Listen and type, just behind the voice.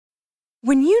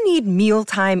When you need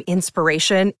mealtime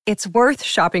inspiration, it's worth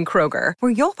shopping Kroger,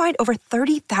 where you'll find over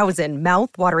 30,000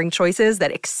 mouth-watering choices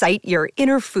that excite your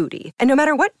inner foodie. And no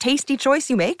matter what tasty choice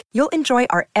you make, you'll enjoy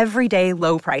our everyday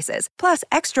low prices, plus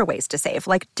extra ways to save,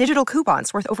 like digital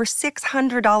coupons worth over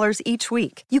 $600 each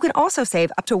week. You can also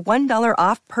save up to $1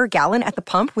 off per gallon at the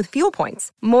pump with fuel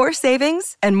points. More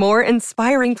savings and more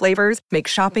inspiring flavors make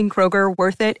shopping Kroger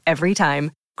worth it every time.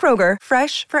 Kroger,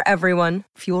 fresh for everyone.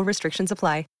 Fuel restrictions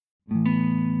apply.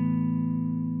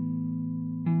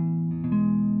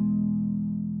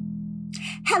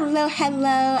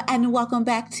 Hello, and welcome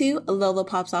back to Lola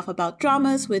Pops Off About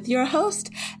Dramas with your host,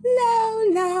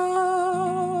 Lola.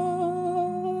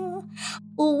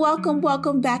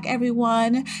 Welcome back,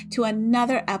 everyone, to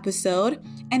another episode.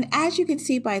 And as you can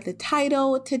see by the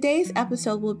title, today's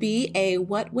episode will be a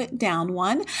What Went Down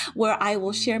one, where I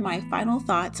will share my final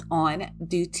thoughts on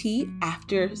Duty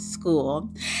After School.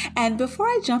 And before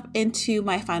I jump into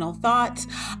my final thoughts,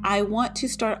 I want to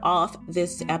start off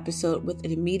this episode with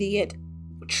an immediate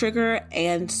trigger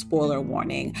and spoiler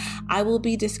warning. I will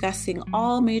be discussing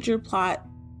all major plot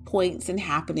points and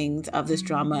happenings of this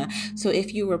drama. So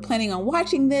if you were planning on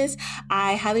watching this,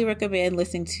 I highly recommend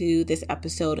listening to this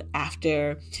episode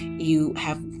after you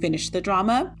have finished the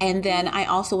drama. And then I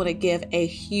also want to give a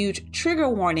huge trigger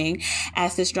warning,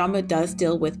 as this drama does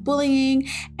deal with bullying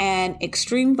and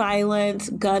extreme violence,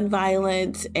 gun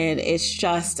violence, and it's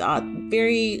just a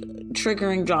very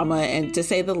triggering drama, and to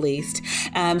say the least.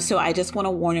 So I just want to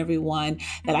warn everyone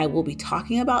that I will be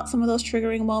talking about some of those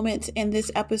triggering moments in this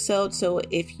episode. So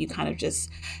if you kind of just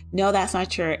know that's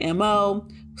not your MO,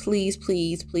 please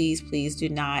do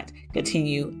not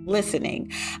continue listening.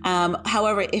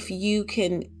 However, if you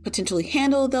can potentially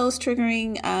handle those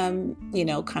triggering,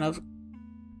 kind of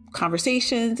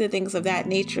conversations and things of that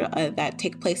nature that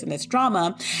take place in this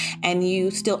drama, and you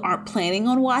still aren't planning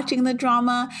on watching the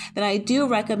drama, then I do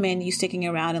recommend you sticking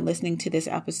around and listening to this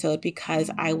episode, because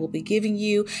I will be giving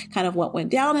you kind of what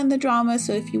went down in the drama.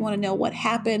 So if you want to know what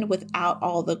happened without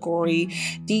all the gory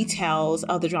details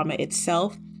of the drama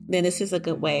itself, then this is a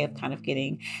good way of kind of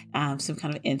getting some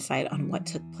kind of insight on what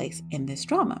took place in this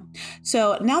drama.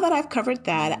 So now that I've covered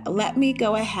that, let me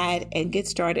go ahead and get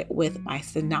started with my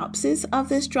synopsis of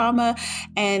this drama,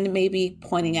 and maybe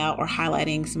pointing out or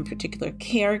highlighting some particular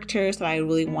characters that I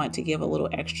really want to give a little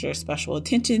extra special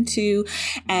attention to.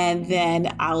 And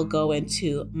then I'll go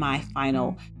into my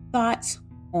final thoughts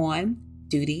on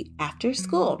Duty After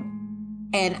School.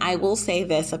 And I will say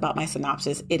this about my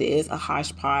synopsis: it is a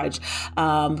hodgepodge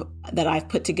that I've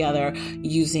put together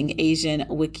using Asian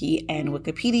Wiki and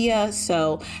Wikipedia.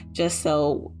 So just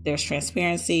so there's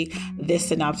transparency, this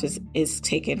synopsis is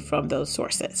taken from those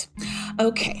sources.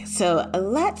 Okay, so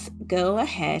let's go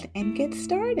ahead and get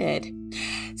started.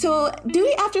 So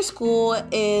Duty After School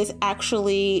is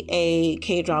actually a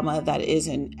K-drama that is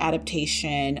an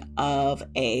adaptation of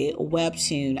a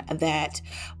webtoon that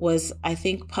was, I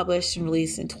think, published and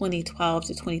released in 2012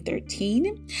 to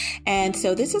 2013. And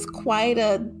so this is quite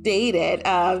a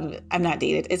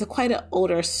it's quite an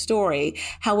older story.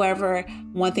 However,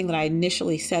 one thing that I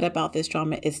initially said about this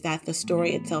drama is that the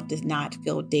story itself does not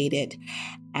feel dated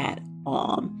at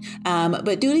all.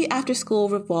 But Duty After School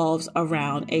revolves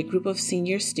around a group of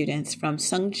senior students from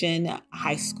Sungjin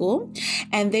High School,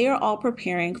 and they are all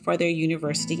preparing for their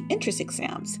university entrance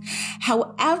exams.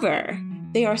 However,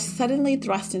 they are suddenly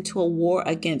thrust into a war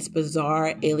against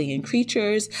bizarre alien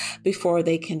creatures before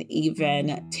they can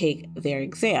even take their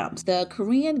exams. The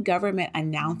Korean government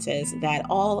announces that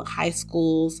all high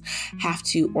schools have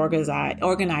to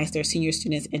organize their senior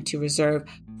students into reserve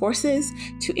forces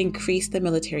to increase the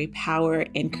military power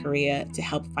in Korea to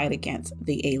help fight against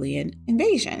the alien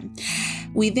invasion.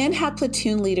 We then have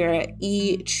platoon leader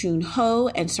Lee Chun-ho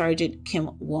and Sergeant Kim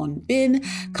Won-bin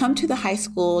come to the high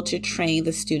school to train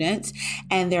the students,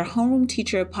 and their homeroom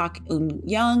teacher Park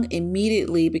Eun-young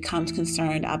immediately becomes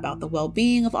concerned about the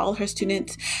well-being of all her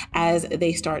students as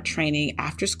they start training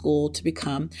after school to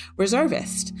become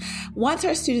reservists. Once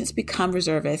our students become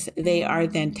reservists, they are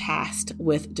then tasked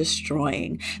with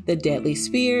destroying the deadly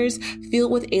spheres filled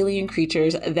with alien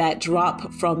creatures that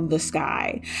drop from the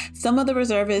sky. Some of the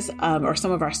reservists, or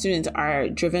some of our students, are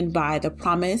driven by the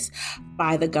promise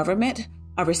by the government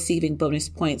of receiving bonus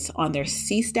points on their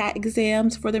CSAT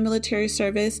exams for their military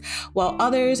service, while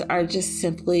others are just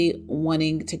simply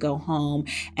wanting to go home,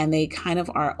 and they kind of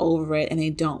are over it and they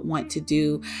don't want to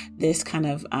do this kind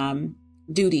of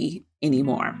duty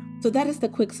anymore. So that is the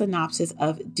quick synopsis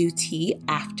of Duty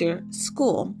After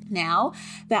School. Now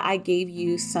that I gave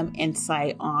you some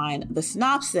insight on the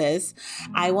synopsis,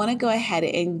 I want to go ahead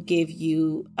and give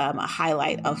you a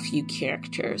highlight of a few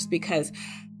characters, because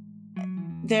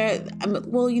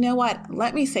well, you know what?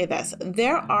 Let me say this.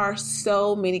 There are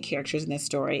so many characters in this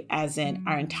story, as in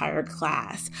our entire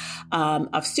class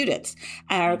of students.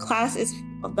 And our class is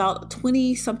about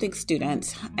 20-something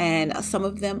students, and some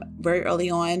of them very early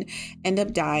on end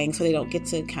up dying, so we don't get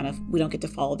to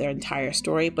follow their entire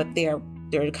story, but their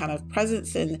kind of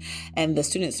presence and the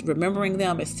students remembering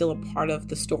them is still a part of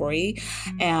the story.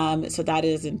 So that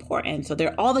is important. So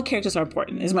all the characters are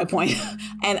important is my point.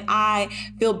 And I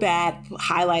feel bad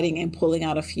highlighting and pulling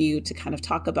out a few to kind of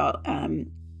talk about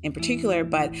in particular,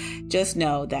 but just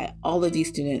know that all of these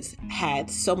students had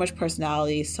so much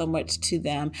personality, so much to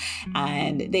them.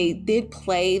 And they did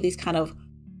play these kind of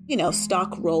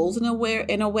stock roles in a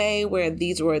way where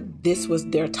this was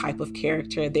their type of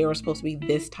character. They were supposed to be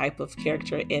this type of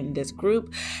character in this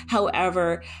group.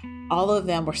 However, all of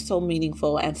them were so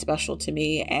meaningful and special to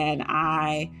me, and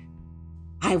I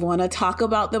want to talk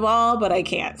about them all, but I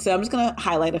can't. So I'm just going to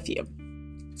highlight a few.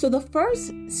 So the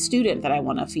first student that I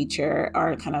want to feature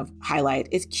or kind of highlight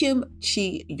is Kim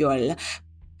Chi-yeol.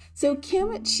 So Kim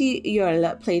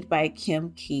Chi-yeol, played by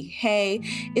Kim Ki-hae,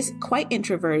 is quite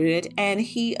introverted, and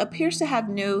he appears to have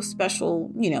no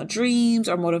special, dreams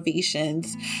or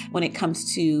motivations when it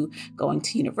comes to going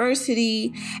to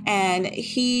university. And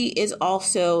he is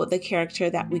also the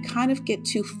character that we kind of get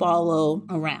to follow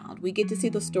around. We get to see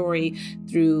the story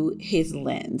through his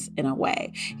lens in a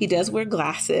way. He does wear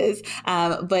glasses,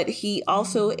 but he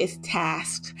also is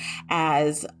tasked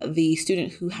as the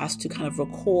student who has to kind of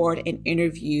record and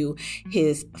interview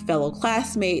his fellow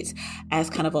classmates as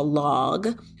kind of a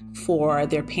log for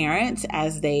their parents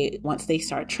once they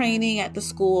start training at the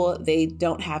school, they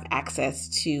don't have access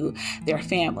to their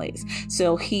families.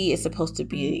 So he is supposed to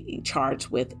be charged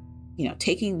with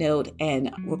taking note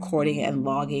and recording and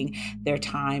logging their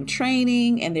time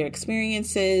training and their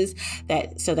experiences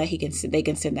so that they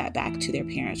can send that back to their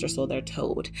parents, or so they're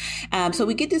told. So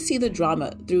we get to see the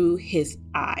drama through his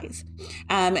eyes.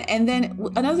 And then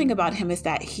another thing about him is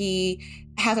that he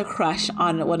has a crush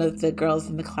on one of the girls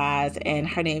in the class, and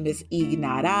her name is Lee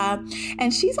Nara,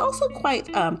 and she's also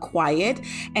quite quiet,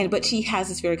 but she has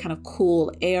this very kind of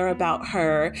cool air about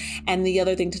her. And the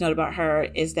other thing to note about her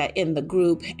is that in the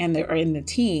group or in the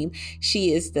team,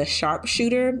 she is the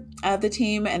sharpshooter of the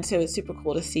team, and so it's super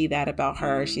cool to see that about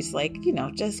her. She's like,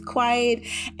 just quiet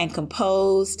and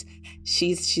composed.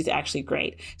 She's actually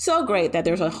great. So great that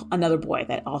there's another boy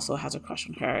that also has a crush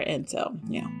on her, and so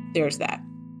there's that.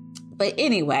 But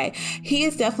anyway, he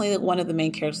is definitely one of the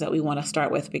main characters that we want to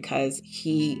start with, because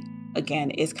he, again,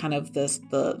 is kind of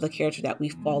the character that we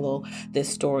follow this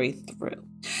story through.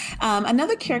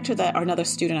 Another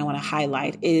student I want to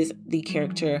highlight is the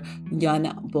character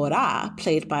Yeon Bora,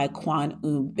 played by Kwon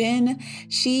Eun-bin.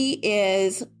 She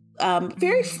is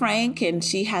very frank, and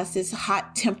she has this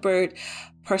hot-tempered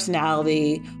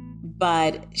personality,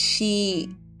 but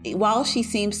while she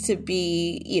seems to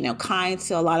be, kind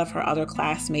to a lot of her other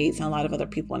classmates and a lot of other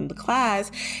people in the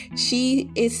class,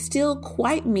 she is still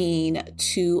quite mean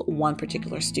to one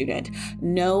particular student,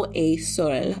 No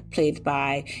A-sol, played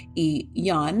by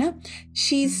Lee-yeon.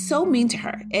 She's so mean to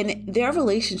her, and their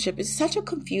relationship is such a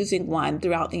confusing one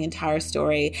throughout the entire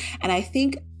story. And I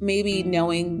think maybe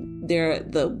knowing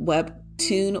the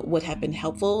webtoon would have been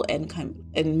helpful and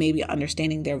maybe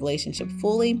understanding their relationship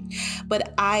fully.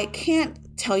 But I can't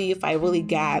tell you if I really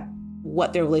got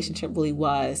what their relationship really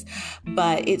was.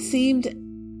 But it seemed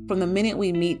from the minute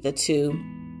we meet the two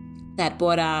that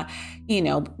Bora,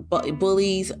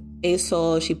 bullies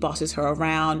A-sol. She bosses her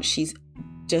around. She's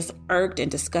just irked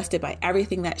and disgusted by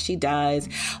everything that she does,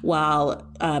 while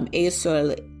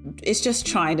A-sol is just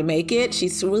trying to make it.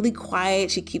 She's really quiet.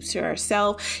 She keeps to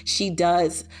herself. She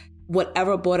does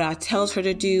whatever Bora tells her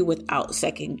to do without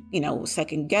second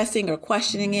guessing or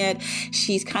questioning it.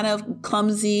 She's kind of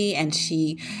clumsy, and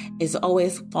she is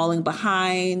always falling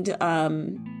behind.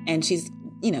 And she's,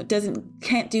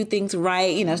 can't do things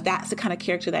right. That's the kind of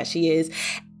character that she is.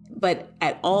 But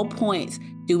at all points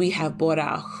do we have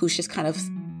Bora, who's just kind of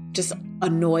just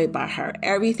annoyed by her.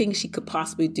 Everything she could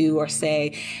possibly do or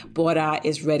say, Bora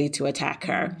is ready to attack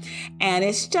her. And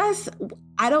it's just,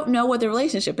 I don't know what the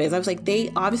relationship is. I was like,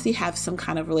 they obviously have some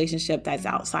kind of relationship that's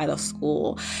outside of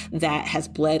school that has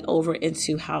bled over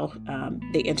into how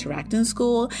they interact in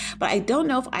school. But I don't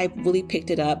know if I really picked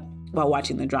it up while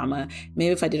watching the drama.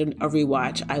 Maybe if I did a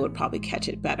rewatch, I would probably catch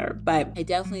it better. But I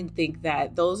definitely think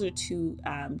that those are two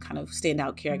kind of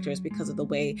standout characters because of the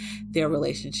way their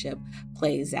relationship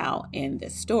plays out in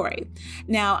this story.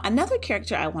 Now, another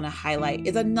character I want to highlight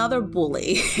is another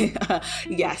bully.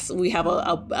 Yes, we have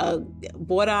a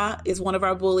Bora is one of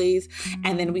our bullies.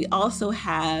 And then we also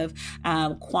have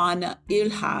Kwon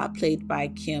Il-ha, played by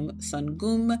Kim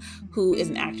Sun-gum, who is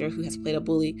an actor who has played a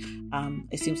bully.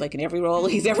 It seems like in every role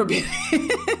he's ever been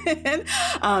in.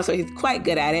 So he's quite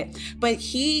good at it. But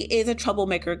he is a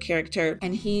troublemaker character,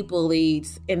 and he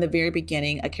bullies in the very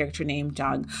beginning a character named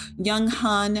Jang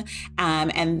Young-hun.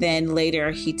 And then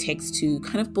later he takes to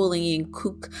kind of bullying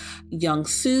Kook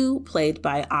Young-soo, played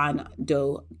by An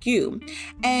Do-gyu.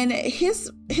 And his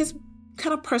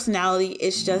kind of personality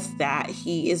is just that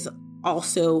he is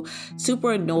also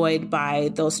super annoyed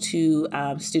by those two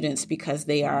students because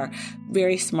they are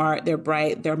very smart, they're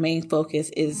bright, their main focus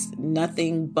is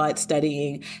nothing but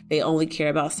studying. They only care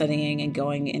about studying and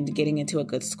going and getting into a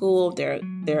good school.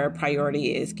 Their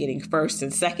priority is getting first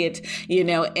and second,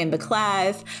 in the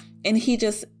class. And he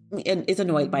just is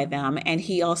annoyed by them. And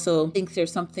he also thinks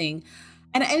there's something,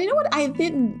 and you know what, I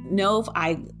didn't know if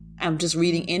I'm just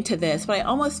reading into this, but I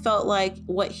almost felt like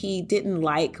what he didn't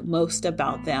like most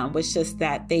about them was just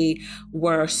that they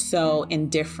were so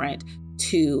indifferent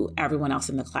to everyone else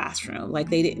in the classroom. Like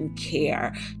they didn't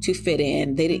care to fit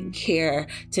in. They didn't care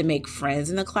to make friends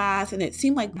in the class. And it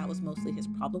seemed like that was mostly his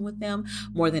problem with them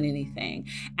more than anything.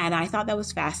 And I thought that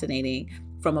was fascinating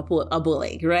from a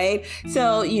bully, right?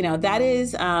 So, that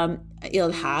is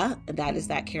Il-ha, that is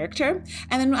that character.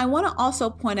 And then I want to also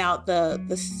point out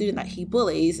the student that he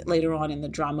bullies later on in the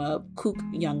drama, Kook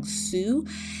Young-soo.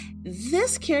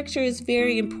 This character is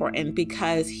very important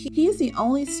because he is the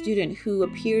only student who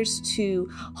appears to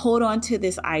hold on to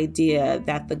this idea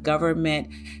that the government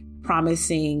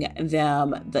promising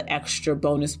them the extra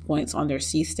bonus points on their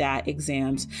CSAT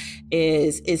exams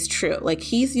is true. Like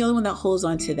he's the only one that holds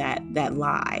on to that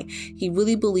lie. He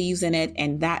really believes in it,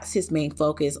 and that's his main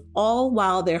focus, all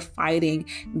while they're fighting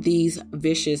these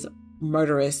vicious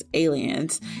murderous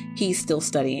aliens. He's still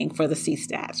studying for the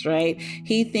CSATs, right?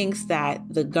 He thinks that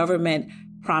the government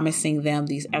promising them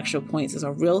these extra points is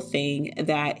a real thing,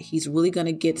 that he's really going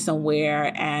to get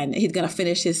somewhere and he's going to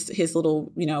finish his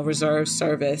little, reserve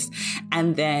service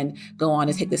and then go on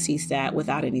to take the CSAT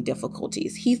without any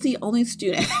difficulties. He's the only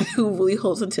student who really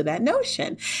holds onto that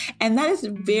notion. And that is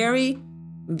very,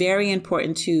 very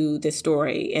important to the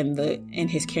story in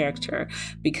his character,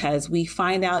 because we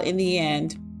find out in the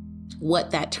end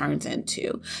what that turns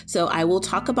into. So I will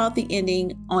talk about the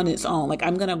ending on its own. Like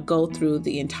I'm going to go through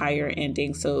the entire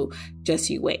ending. So just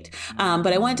you wait.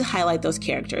 But I wanted to highlight those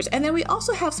characters. And then we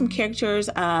also have some characters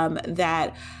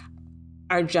that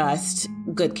are just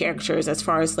good characters, as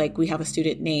far as like we have a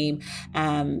student named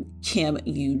Kim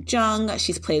Yoo-jung.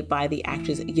 She's played by the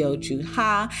actress Yo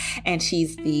Jun-ha, and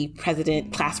she's the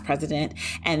class president,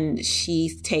 and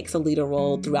she takes a leader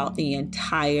role throughout the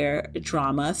entire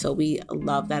drama. So we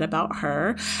love that about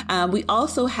her. We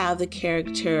also have the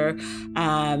character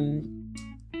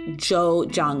Jo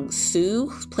Jang-soo,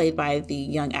 who's played by the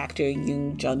young actor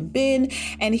Yoon Jung-bin,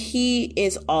 and he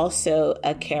is also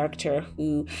a character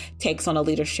who takes on a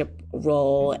leadership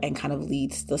role and kind of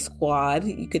leads the squad,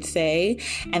 you could say.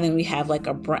 And then we have like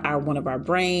one of our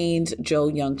brains, Jo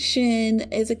Young-shin,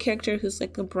 is a character who's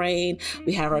like a brain.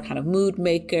 We have our kind of mood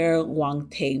maker, Wang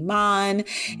Tae-man,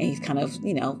 and he's kind of,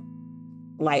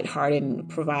 lighthearted and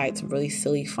provides some really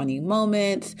silly, funny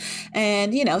moments.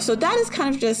 And, so that is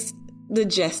kind of just the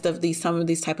gist of some of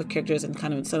these type of characters and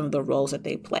kind of some of the roles that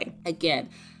they play. Again,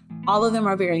 all of them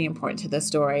are very important to the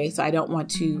story, so I don't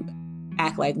want to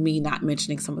act like me not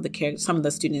mentioning some of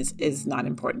the students is not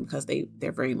important, because they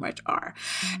very much are.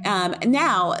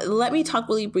 Now, let me talk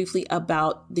really briefly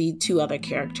about the two other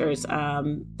characters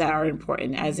that are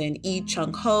important, as in Lee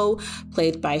Chung-ho,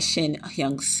 played by Shin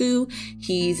Hyung-soo.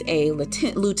 He's a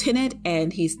lieutenant,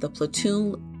 and he's the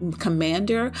platoon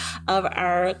commander of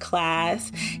our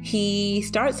class. He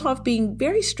starts off being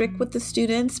very strict with the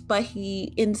students, but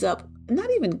he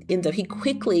he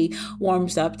quickly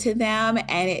warms up to them,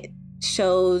 and it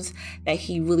shows that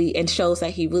he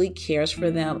really cares for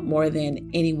them more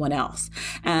than anyone else.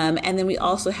 And then we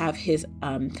also have his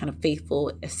kind of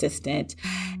faithful assistant,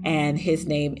 and his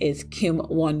name is Kim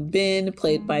Won-bin,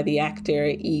 played by the actor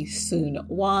Lee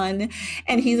Soon-won.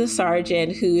 And he's a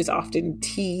sergeant who is often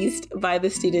teased by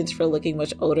the students for looking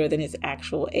much older than his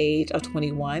actual age of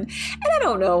 21. And I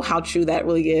don't know how true that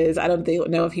really is. I don't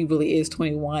know if he really is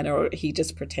 21 or he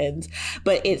just pretends,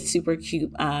 but it's super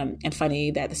cute and funny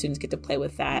that the students get get to play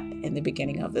with that in the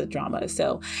beginning of the drama.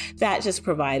 So that just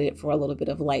provided for a little bit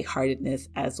of lightheartedness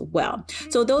as well.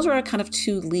 So those are our kind of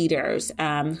two leaders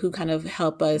who kind of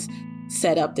help us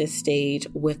set up this stage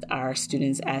with our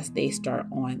students as they start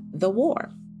on the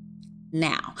war.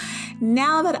 Now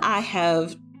that I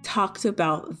have talked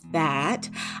about that,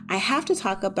 I have to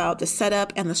talk about the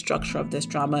setup and the structure of this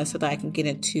drama so that I can get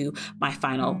into my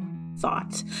final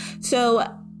thoughts. So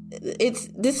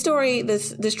this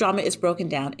drama is broken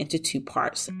down into two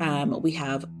parts. We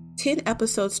have 10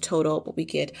 episodes total, but we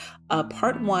get a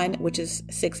part 1, which is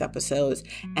 6 episodes,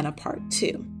 and a part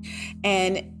 2.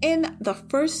 And in the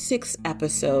first 6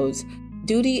 episodes,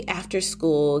 Duty After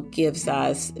School gives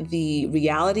us the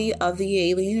reality of the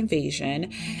alien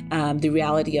invasion, the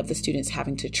reality of the students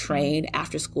having to train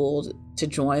after school to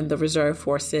join the reserve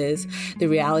forces, the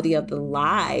reality of the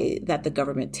lie that the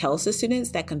government tells the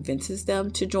students that convinces them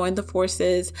to join the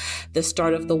forces, the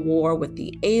start of the war with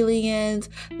the aliens,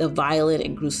 the violent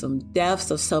and gruesome deaths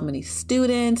of so many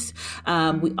students.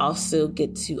 We also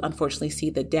get to unfortunately see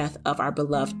the death of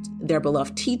their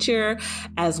beloved teacher,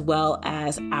 as well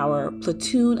as our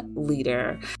platoon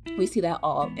leader. We see that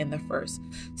all in the first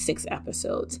 6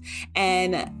 episodes.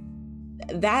 And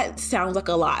that sounds like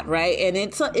a lot, right? And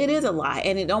it is a lot,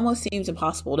 and it almost seems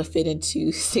impossible to fit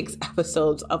into 6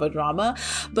 episodes of a drama,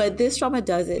 but this drama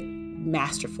does it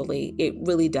masterfully. It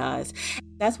really does.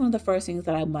 That's one of the first things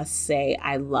that I must say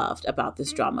I loved about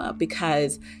this drama,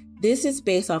 because this is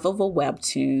based off of a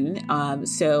webtoon.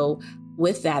 So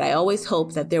with that, I always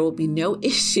hope that there will be no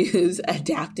issues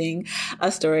adapting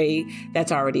a story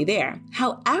that's already there.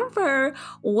 However,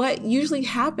 what usually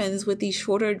happens with these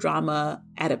shorter drama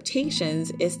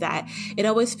adaptations is that it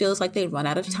always feels like they run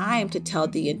out of time to tell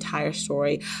the entire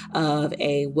story of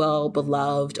a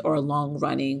well-beloved or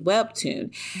long-running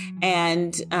webtoon.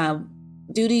 And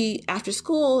Duty After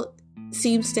School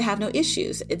seems to have no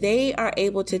issues. They are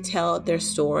able to tell their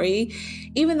story,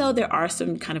 even though there are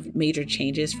some kind of major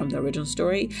changes from the original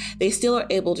story. They still are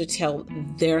able to tell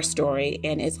their story,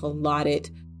 and it's allotted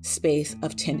space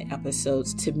of 10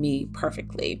 episodes to me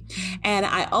perfectly. And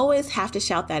I always have to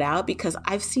shout that out because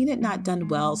I've seen it not done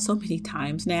well so many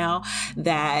times now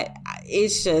that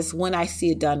it's just, when I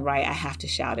see it done right, I have to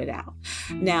shout it out.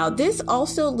 Now, this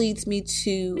also leads me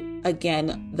to,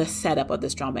 again, the setup of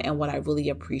this drama and what I really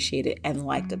appreciated and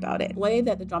liked about it. The way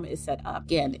that the drama is set up,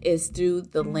 again, is through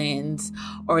the lens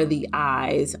or the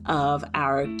eyes of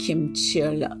our Kim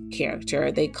Chil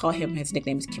character. They call him, his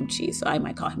nickname is Kimchi, so I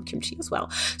might call him Kimchi as well.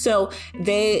 So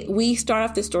we start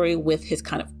off the story with his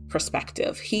kind of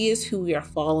perspective. He is who we are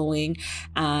following,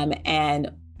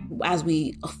 and as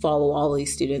we follow all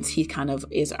these students, he kind of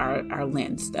is our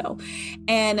lens, though.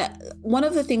 And one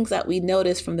of the things that we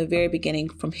notice from the very beginning,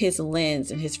 from his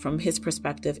lens and from his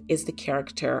perspective, is the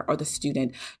character or the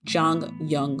student, Jang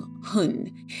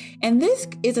Young-hun. And this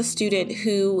is a student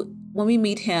who, when we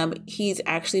meet him, he's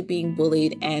actually being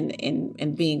bullied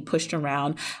and being pushed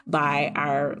around by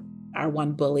our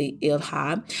one bully,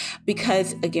 Il-ha,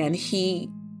 because again, he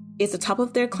is the top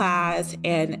of their class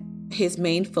and his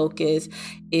main focus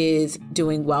is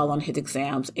doing well on his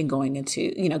exams and going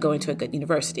to a good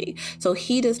university. So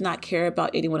he does not care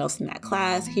about anyone else in that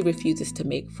class. He refuses to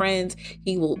make friends.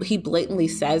 He blatantly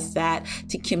says that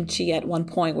to Kimchi at one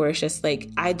point, where it's just like,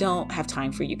 I don't have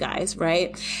time for you guys,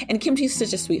 right? And Kimchi's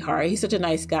such a sweetheart. He's such a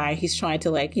nice guy. He's trying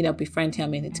to befriend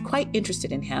him, and it's quite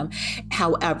interested in him.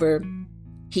 However,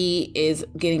 he is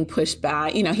getting pushed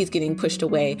he's getting pushed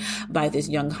away by this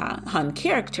Young-hun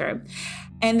character.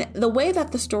 And the way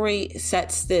that the story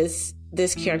sets this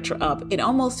character up, it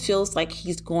almost feels like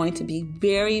he's going to be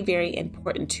very, very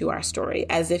important to our story,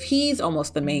 as if he's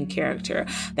almost the main character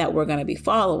that we're going to be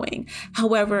following.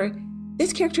 However,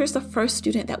 this character is the first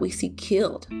student that we see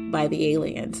killed by the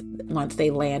aliens once they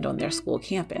land on their school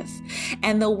campus.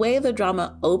 And the way the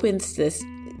drama opens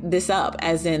this up,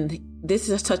 as in, this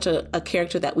is such a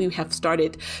character that we have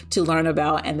started to learn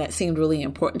about and that seemed really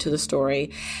important to the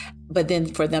story. But then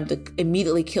for them to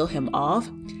immediately kill him off,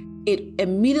 it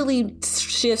immediately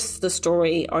shifts the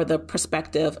story or the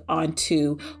perspective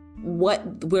onto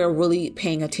what we're really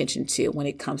paying attention to when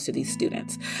it comes to these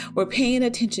students. We're paying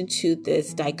attention to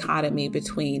this dichotomy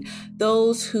between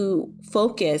those who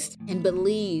focus and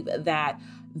believe that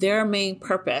their main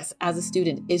purpose as a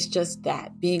student is just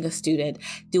that, being a student,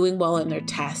 doing well in their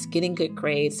tests, getting good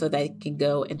grades so they can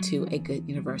go into a good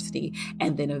university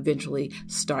and then eventually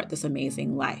start this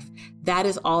amazing life. That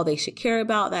is all they should care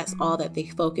about. That's all that they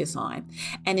focus on.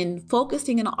 And in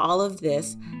focusing on all of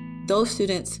this, those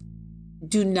students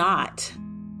do not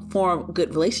form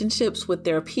good relationships with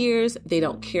their peers. They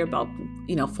don't care about,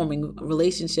 forming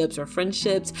relationships or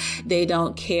friendships. They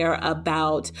don't care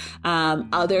about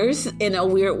others in a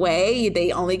weird way.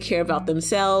 They only care about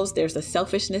themselves. There's a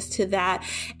selfishness to that.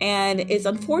 And it's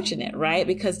unfortunate, right?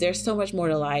 Because there's so much more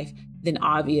to life than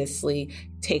obviously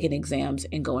taking exams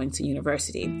and going to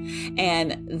university.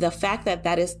 And the fact that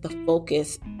that is the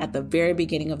focus at the very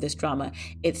beginning of this drama,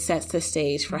 it sets the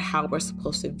stage for how we're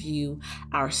supposed to view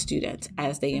our students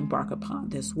as they embark upon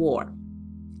this war.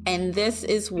 And this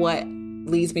is what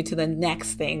leads me to the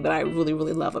next thing that I really,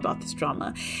 really love about this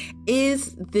drama,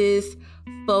 is this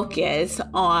focus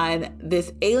on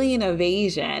this alien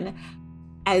invasion,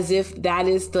 as if that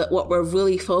is what we're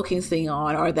really focusing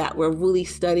on, or that we're really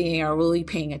studying or really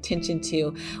paying attention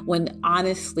to, when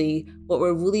honestly, what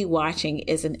we're really watching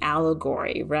is an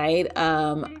allegory, right?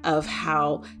 Of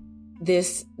how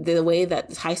the way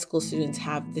that high school students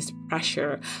have this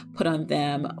pressure put on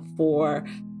them for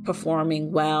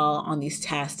performing well on these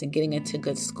tests and getting into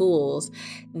good schools,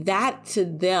 that to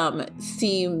them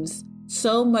seems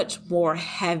so much more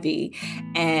heavy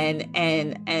and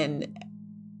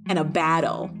a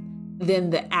battle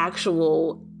than the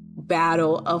actual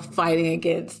battle of fighting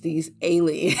against these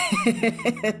aliens.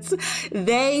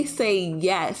 They say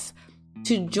yes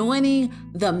to joining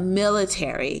the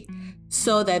military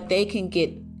so that they can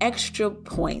get extra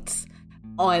points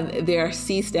on their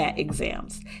CSAT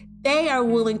exams. They are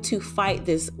willing to fight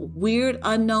this weird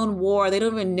unknown war. They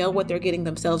don't even know what they're getting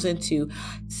themselves into,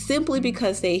 simply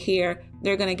because they hear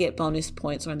they're going to get bonus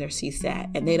points on their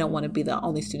CSAT, and they don't want to be the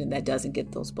only student that doesn't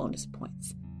get those bonus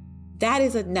points. That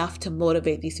is enough to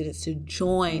motivate these students to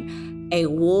join a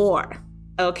war,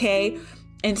 okay?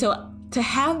 And so to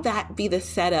have that be the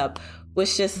setup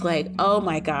was just like, oh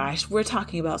my gosh, we're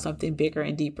talking about something bigger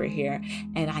and deeper here.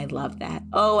 And I love that.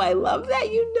 Oh, I love that.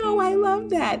 I love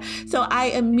that. So I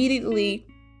immediately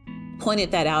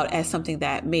pointed that out as something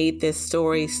that made this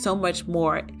story so much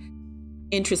more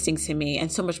interesting to me and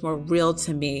so much more real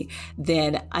to me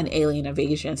than an alien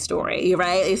invasion story,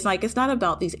 right? It's like, it's not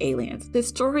about these aliens. This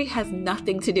story has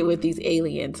nothing to do with these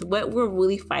aliens. What we're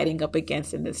really fighting up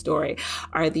against in this story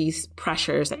are these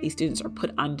pressures that these students are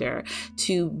put under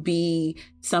to be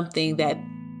something that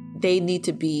they need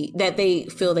to be, that they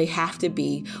feel they have to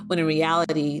be, when in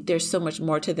reality, there's so much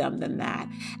more to them than that.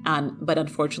 But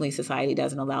unfortunately, society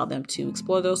doesn't allow them to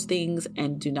explore those things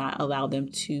and do not allow them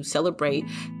to celebrate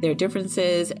their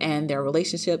differences and their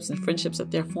relationships and friendships that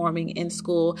they're forming in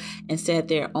school. Instead,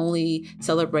 they're only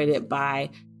celebrated by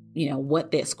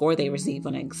what their score they receive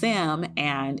on an exam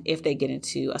and if they get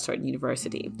into a certain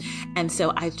university. And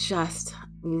so I just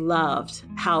loved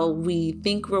how we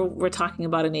think we're talking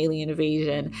about an alien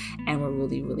invasion, and we're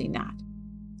really, really not.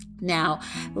 Now,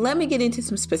 let me get into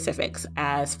some specifics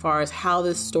as far as how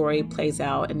this story plays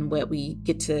out and what we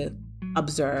get to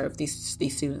observe these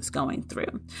students going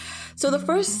through. So the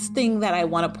first thing that I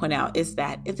want to point out is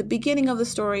that at the beginning of the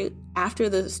story, after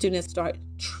the students start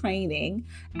training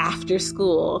after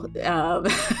school,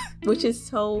 which is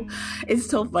it's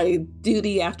so funny,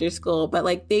 duty after school, but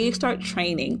like they start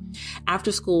training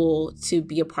after school to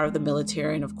be a part of the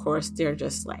military. And of course, they're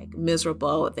just like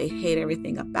miserable. They hate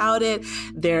everything about it.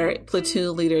 Their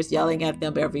platoon leaders yelling at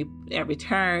them every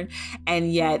turn.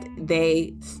 And yet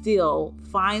they still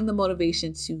find the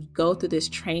motivation to go through this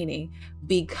training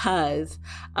because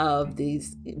of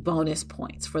these bonus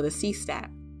points for the CSAT.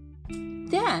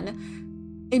 Then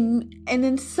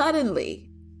suddenly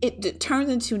it turns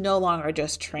into no longer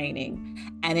just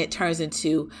training, and it turns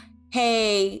into,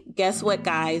 hey, guess what,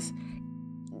 guys?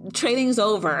 Training's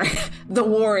over. The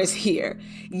war is here.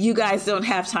 You guys don't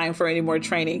have time for any more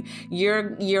training.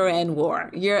 You're in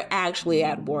war. You're actually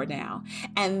at war now.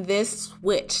 And this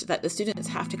switch that the students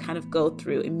have to kind of go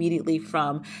through immediately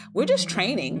from, we're just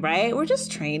training, right? We're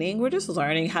just training. We're just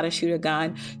learning how to shoot a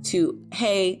gun, to,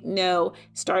 hey, no,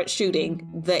 start shooting.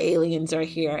 The aliens are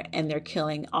here and they're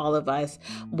killing all of us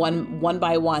one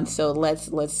by one. So let's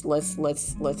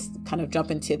kind of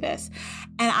jump into this.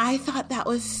 And I thought that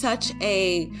was such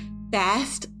a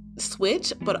fast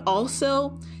switch, but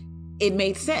also it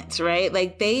made sense, right?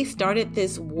 Like they started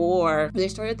this war, they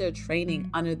started their training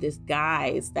under this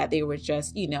guise that they were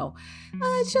just, we just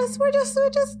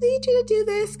need you to do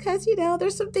this because,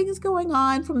 there's some things going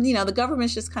on from, the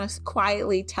government's just kind of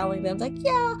quietly telling them like,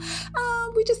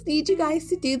 we just need you guys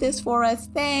to do this for us.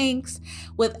 Thanks.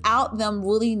 Without them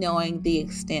really knowing the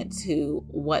extent to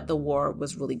what the war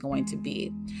was really going to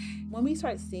be. When we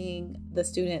start seeing the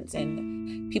students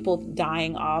and people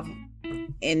dying off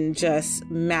in just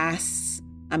mass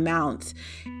amounts.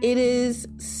 It is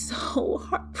so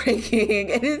heartbreaking.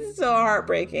 It is so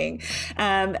heartbreaking.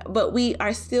 But we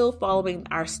are still following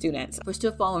our students. We're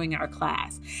still following our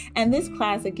class. And this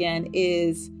class, again,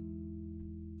 is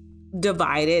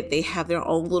divided. They have their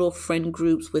own little friend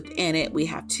groups within it. We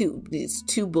have these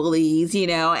two bullies,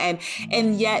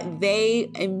 and yet they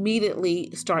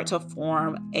immediately start to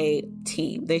form a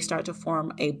team. They start to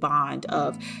form a bond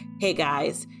of, hey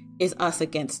guys, it's us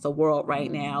against the world right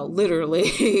now.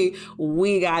 Literally,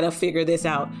 we got to figure this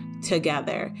out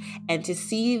together. And to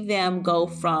see them go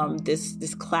from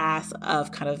this class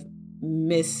of kind of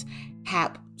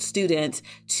mishap students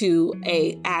to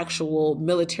a actual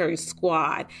military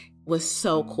squad was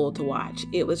so cool to watch.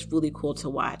 It was really cool to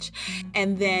watch.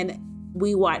 And then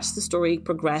we watched the story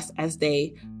progress as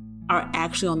they are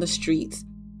actually on the streets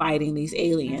fighting these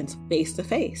aliens face to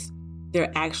face.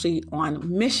 They're actually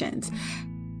on missions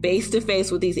face to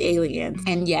face with these aliens.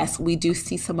 And yes, we do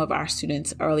see some of our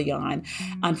students early on,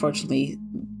 unfortunately,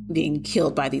 being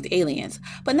killed by these aliens,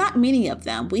 but not many of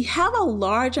them. We have a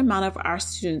large amount of our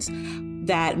students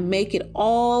that make it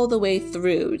all the way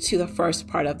through to the first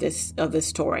part of this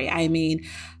story. I mean,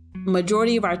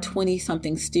 majority of our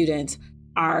 20-something students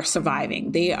are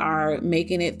surviving. They are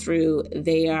making it through.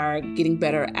 They are getting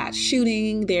better at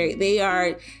shooting. They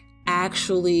are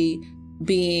actually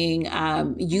being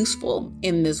useful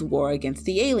in this war against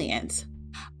the aliens.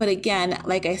 But again,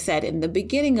 like I said, in the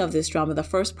beginning of this drama, the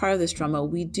first part of this drama,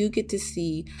 we do get to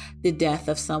see the death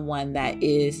of someone that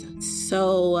is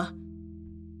so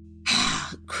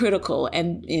critical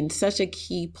and in such a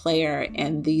key player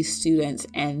in these students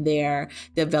and their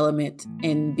development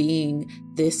in being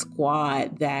this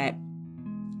squad that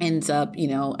ends up,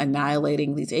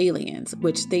 annihilating these aliens,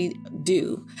 which they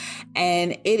do.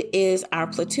 And it is our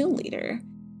platoon leader.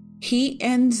 He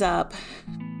ends up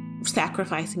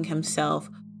sacrificing himself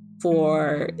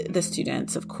for the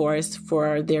students, of course,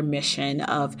 for their mission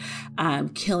of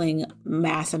killing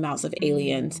mass amounts of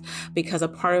aliens, because a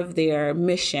part of their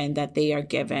mission that they are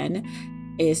given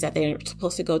is that they're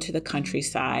supposed to go to the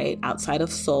countryside outside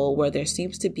of Seoul where there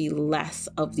seems to be less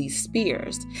of these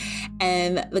spears.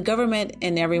 And the government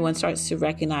and everyone starts to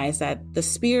recognize that the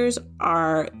spears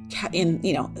are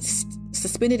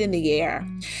suspended in the air,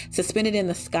 suspended in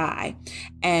the sky.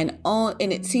 And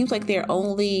it seems like they're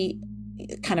only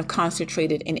kind of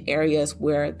concentrated in areas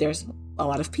where there's a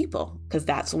lot of people, because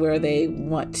that's where they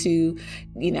want to,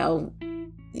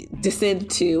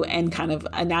 descend to and kind of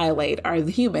annihilate are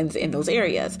the humans in those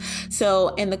areas. So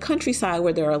in the countryside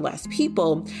where there are less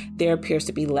people, there appears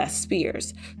to be less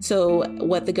spears. So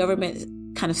what the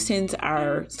government kind of sends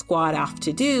our squad off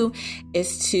to do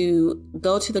is to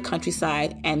go to the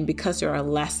countryside, and because there are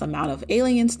less amount of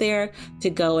aliens there, to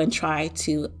go and try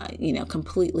to,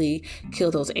 completely kill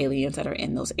those aliens that are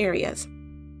in those areas.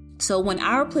 So when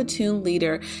our platoon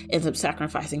leader ends up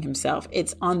sacrificing himself,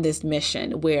 it's on this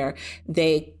mission where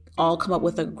they all come up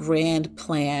with a grand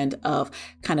plan of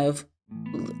kind of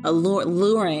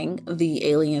luring the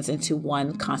aliens into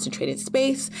one concentrated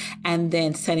space and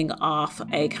then setting off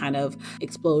a kind of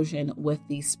explosion with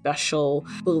these special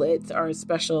bullets or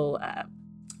special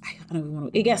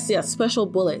special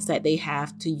bullets that they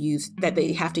have to use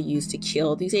to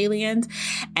kill these aliens.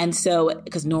 And so,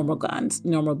 because normal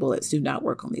bullets do not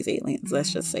work on these aliens,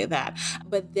 let's just say that.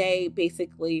 But they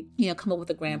basically, come up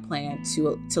with a grand plan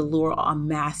to lure a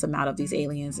mass amount of these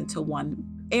aliens into one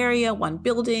area, one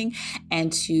building,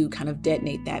 and to kind of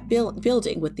detonate that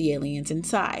building with the aliens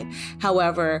inside.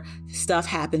 However, stuff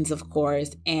happens, of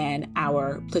course, and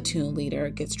our platoon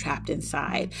leader gets trapped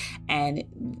inside, and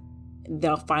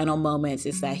the final moments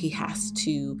is that he has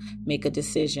to make a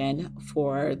decision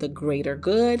for the greater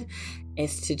good,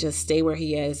 is to just stay where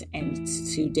he is and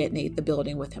to detonate the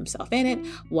building with himself in it,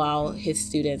 while his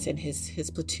students and his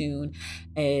platoon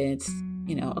is,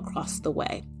 across the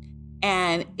way.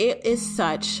 And it is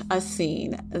such a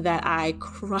scene that I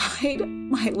cried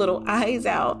my little eyes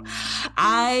out.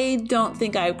 I don't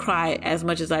think I've cried as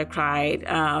much as I've cried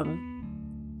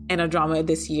in a drama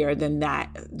this year than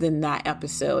that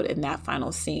episode and that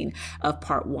final scene of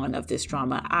part 1 of this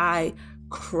drama. I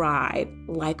cried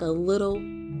like a little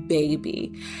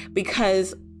baby,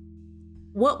 because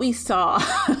what we saw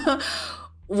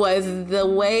was the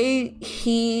way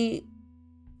he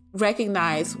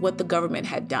recognized what the government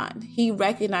had done. He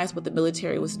recognized what the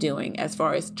military was doing as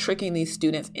far as tricking these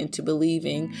students into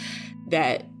believing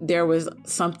that there was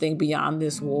something beyond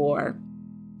this war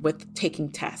with taking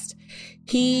tests.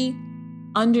 He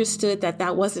understood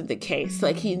that wasn't the case.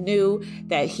 Like, he knew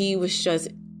that he was just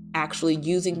actually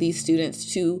using these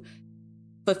students to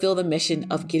fulfill the mission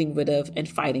of getting rid of and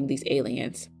fighting these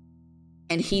aliens.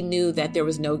 And he knew that there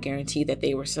was no guarantee that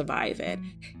they would survive it.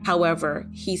 However,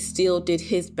 he still did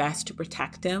his best to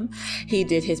protect them. He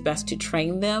did his best to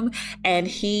train them. And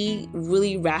he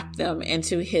really wrapped them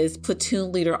into his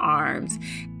platoon leader arms.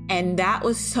 And that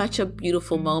was such a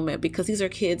beautiful moment because these are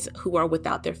kids who are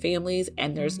without their families.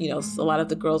 And there's, a lot of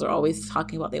the girls are always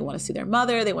talking about they want to see their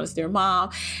mother, they want to see their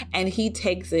mom. And he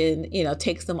takes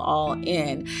them all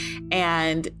in.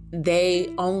 And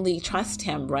they only trust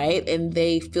him, right? And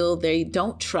they feel they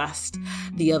don't trust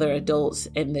the other adults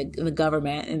in the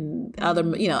government and other,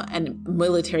 and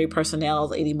military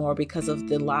personnel anymore because of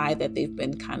the lie that they've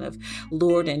been kind of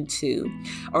lured into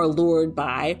or lured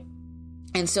by.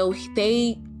 And so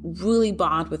they really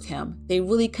bond with him. They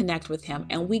really connect with him.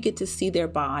 And we get to see their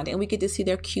bond and we get to see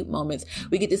their cute moments.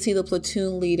 We get to see the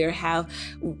platoon leader have,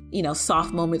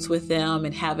 soft moments with them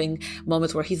and having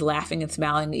moments where he's laughing and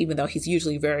smiling, even though he's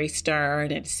usually very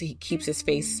stern and he keeps his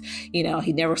face, he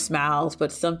never smiles,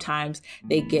 but sometimes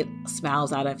they get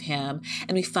smiles out of him.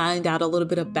 And we find out a little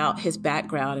bit about his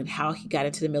background and how he got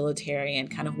into the military and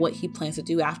kind of what he plans to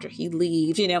do after he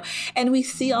leaves, and we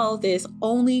see all this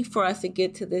only for us to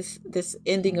get to this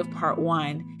ending of part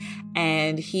 1,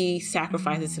 and he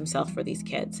sacrifices himself for these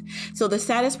kids. So the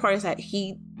saddest part is that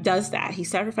he does that. He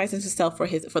sacrifices himself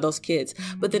for those kids,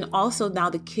 but then also now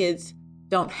the kids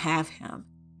don't have him.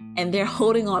 And they're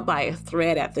holding on by a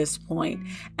thread at this point.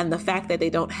 And the fact that they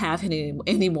don't have him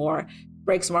anymore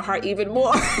breaks my heart even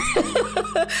more.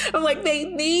 I'm like, they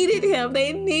needed him.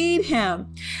 They need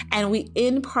him. And we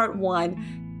end part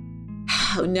 1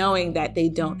 knowing that they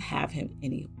don't have him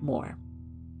anymore.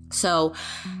 So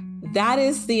that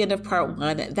is the end of part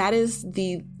 1. That is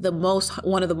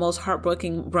one of the most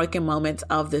heartbreaking moments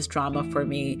of this drama for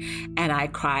me. And I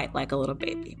cried like a little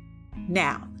baby.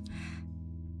 Now,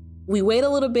 we wait a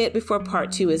little bit before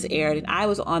part 2 is aired, and I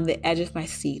was on the edge of my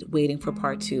seat waiting for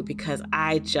part 2 because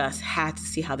I just had to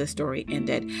see how this story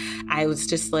ended. I was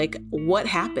just like, what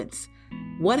happens?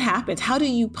 What happens? How do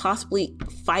you possibly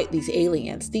fight these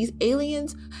aliens? These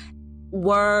aliens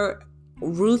were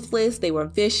ruthless. They were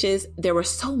vicious. There were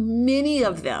so many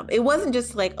of them. It wasn't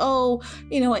just like, one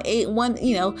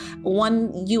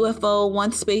UFO,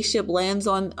 one spaceship lands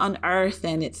on Earth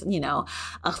and it's,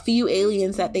 a few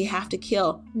aliens that they have to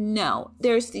kill. No,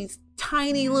 there's these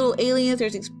tiny little aliens.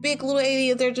 There's these big little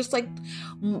aliens. They're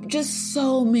just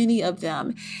so many of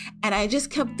them. And I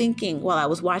just kept thinking while I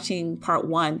was watching part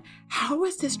 1, how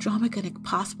is this drama going to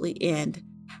possibly end?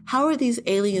 How are these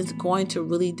aliens going to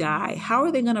really die? How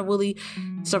are they going to really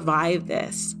survive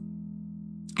this?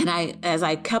 And as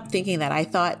I kept thinking that, I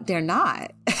thought they're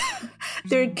not.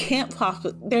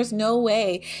 There's no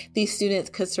way these students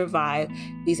could survive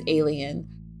this alien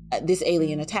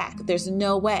attack. There's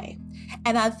no way.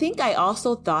 And I think I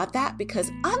also thought that because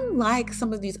unlike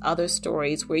some of these other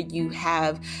stories where you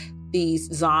have these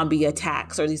zombie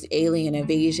attacks or these alien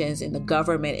invasions and the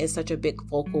government is such a big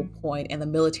focal point and the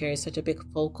military is such a big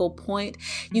focal point,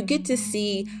 you get to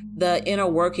see the inner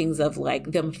workings of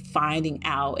like them finding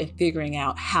out and figuring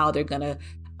out how they're going to,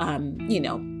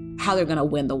 how they're going to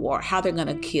win the war, how they're going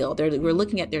to kill. We're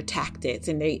looking at their tactics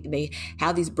and they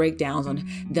have these breakdowns on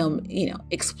them,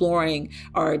 exploring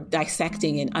or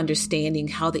dissecting and understanding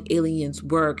how the aliens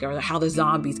work or how the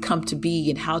zombies come to be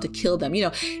and how to kill them.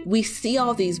 We see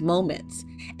all these moments.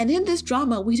 And in this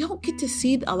drama, we don't get to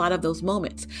see a lot of those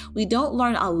moments. We don't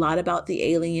learn a lot about the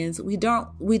aliens. We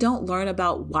don't learn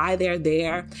about why they're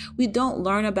there. We don't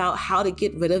learn about how to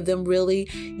get rid of them, really.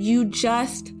 You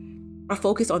just are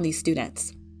focused on these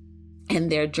students and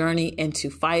their journey into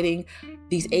fighting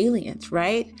these aliens,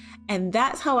 right? And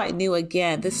that's how I knew,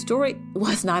 again, the story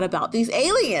was not about these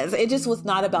aliens. It just was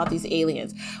not about these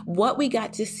aliens. What we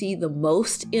got to see the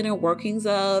most inner workings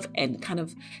of and kind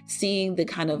of seeing the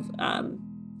kind of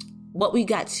what we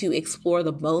got to explore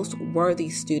the most were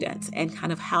these students and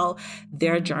kind of how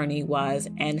their journey was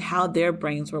and how their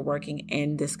brains were working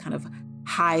in this kind of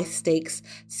high stakes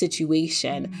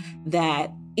situation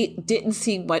that it didn't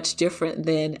seem much different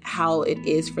than how it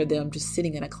is for them just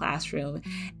sitting in a classroom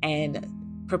and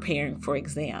preparing for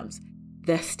exams.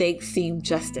 The stakes seemed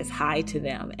just as high to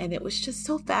them. And it was just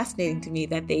so fascinating to me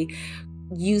that they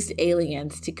used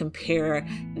aliens to compare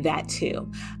that to.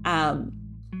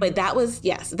 But that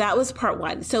was part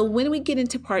 1. So when we get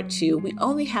into part 2, we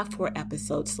only have 4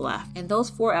 episodes left. And those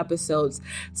 4 episodes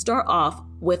start off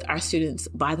with our students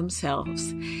by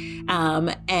themselves.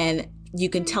 And you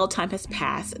can tell time has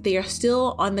passed. They are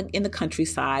still in the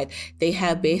countryside. They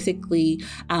have basically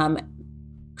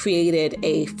created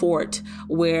a fort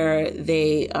where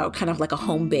they are kind of like a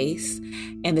home base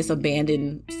in this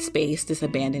abandoned space, this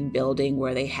abandoned building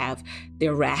where they have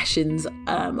their rations,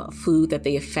 food that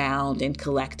they have found and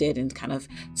collected and kind of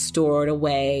stored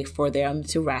away for them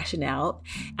to ration out,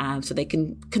 so they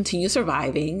can continue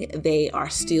surviving. They are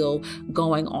still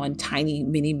going on tiny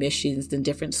mini missions in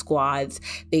different squads.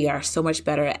 They are so much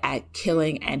better at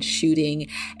killing and shooting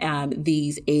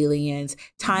these aliens.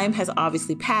 Time has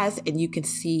obviously passed, and you can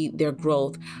see their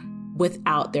growth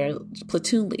without their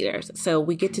platoon leaders. So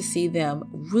we get to see them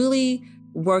really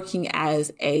working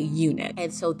as a unit.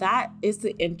 And so that is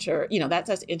that's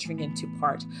us entering into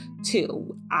part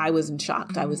 2. I was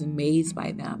shocked. I was amazed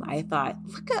by them. I thought,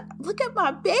 look at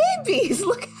my babies.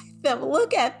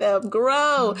 Look at them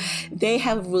grow. They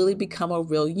have really become a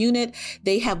real unit.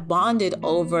 They have bonded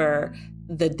over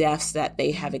the deaths that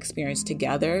they have experienced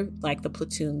together, like the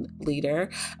platoon leader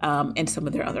and some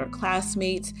of their other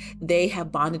classmates. They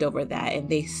have bonded over that, and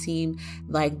they seem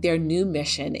like their new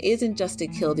mission isn't just to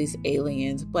kill these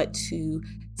aliens, but to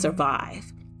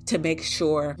survive, to make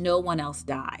sure no one else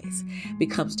dies,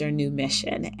 becomes their new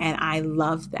mission. And I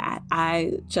love that.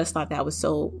 I just thought that was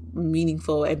so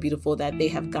meaningful and beautiful that they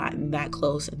have gotten that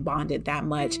close and bonded that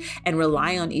much and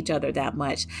rely on each other that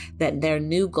much, that their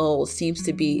new goal seems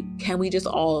to be, can we just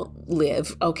all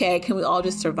live? Okay. Can we all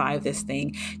just survive this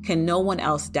thing? Can no one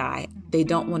else die? They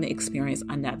don't want to experience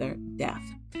another death.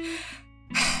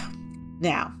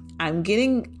 Now, I'm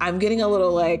getting a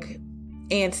little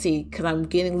antsy because I'm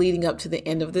leading up to the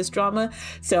end of this drama.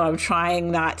 So I'm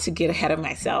trying not to get ahead of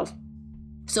myself.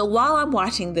 So while I'm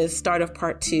watching this start of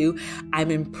part 2, I'm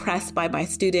impressed by my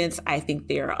students. I think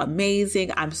they're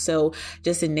amazing. I'm so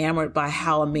just enamored by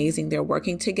how amazing they're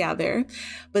working together.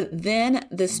 But then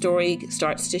the story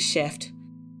starts to shift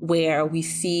where we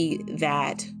see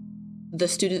that the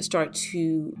students start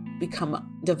to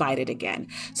become divided again.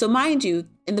 So mind you,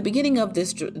 in the beginning of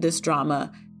this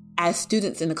drama, as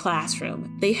students in the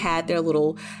classroom, they had their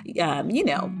little,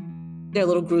 their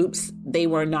little groups. They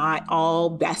were not all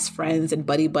best friends and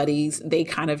buddies. They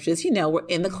kind of just, were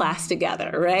in the class together,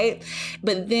 right?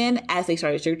 But then as they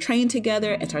started to train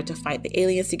together and start to fight the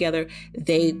aliens together,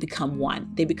 they become one.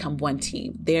 They become one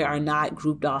team. They are not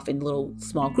grouped off in little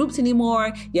small groups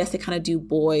anymore. Yes, they kind of do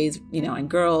boys, and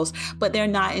girls, but they're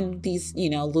not in these,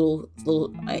 little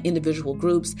individual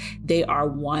groups. They are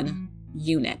one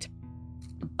unit.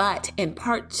 But in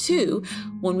part 2,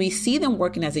 when we see them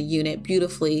working as a unit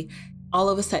beautifully, all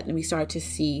of a sudden we start to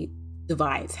see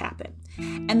divides happen.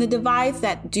 And the divides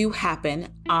that do happen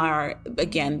are,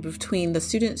 again, between the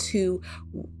students who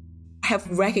have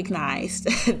recognized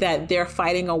that they're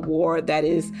fighting a war that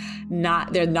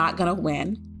they're not going to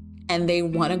win. And they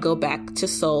want to go back to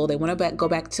Seoul. They want to go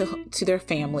back to their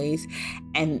families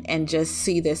and just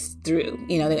see this through,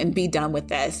 and be done with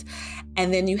this.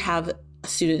 And then you have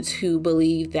students who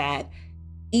believe that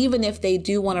even if they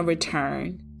do want to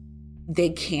return, they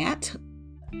can't,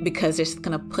 because it's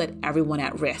going to put everyone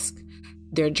at risk.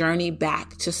 Their journey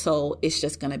back to Seoul is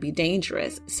just going to be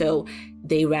dangerous. So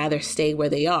they rather stay where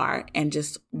they are and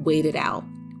just wait it out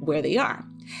where they are.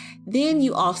 Then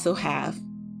you also have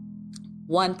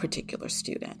one particular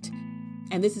student.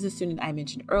 And this is a student I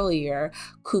mentioned earlier,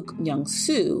 Kook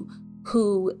Young-soo,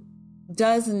 who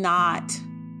does not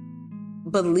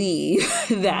believe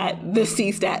that the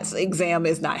CSAT exam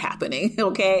is not happening,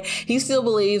 okay? He still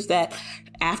believes that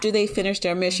after they finish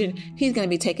their mission, he's going to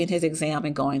be taking his exam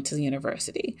and going to the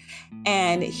university.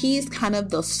 And he's kind of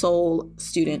the sole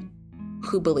student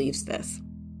who believes this.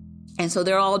 And so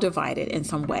they're all divided in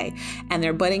some way, and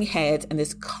they're butting heads, and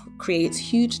this creates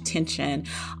huge tension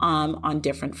on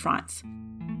different fronts.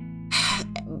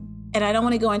 And I don't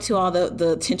want to go into all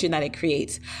the tension that it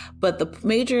creates, but the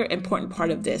major important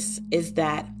part of this is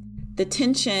that the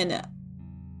tension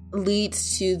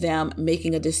leads to them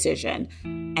making a decision,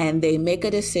 and they make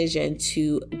a decision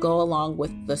to go along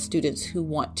with the students who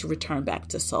want to return back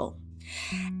to Seoul.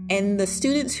 And the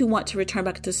students who want to return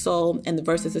back to Seoul and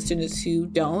versus the students who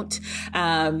don't,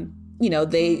 they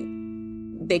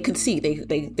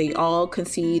concede. They all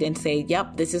concede and say,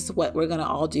 yep, this is what we're going to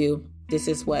all do. This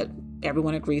is what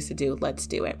everyone agrees to do. Let's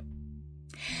do it.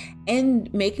 In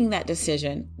making that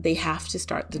decision, they have to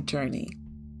start the journey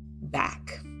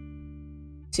back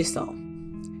to Seoul.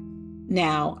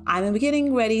 Now, I'm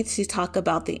getting ready to talk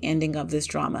about the ending of this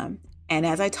drama. And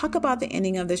as I talk about the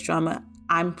ending of this drama,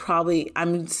 I'm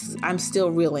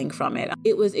still reeling from it.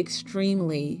 It was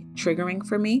extremely triggering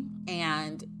for me,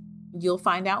 and you'll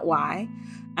find out why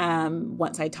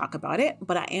once I talk about it.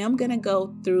 But I am going to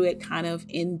go through it kind of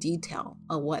in detail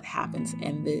of what happens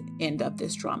in the end of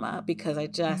this drama, because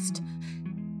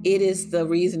it is the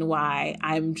reason why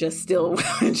I'm just still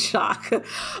in shock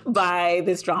by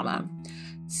this drama.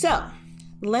 So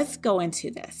let's go into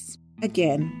this.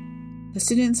 Again, the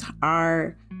students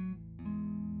are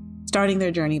starting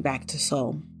their journey back to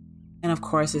Seoul. And of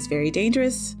course, it's very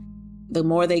dangerous. The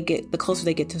closer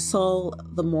they get to Seoul,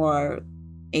 the more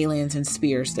aliens and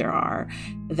spears there are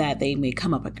that they may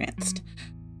come up against.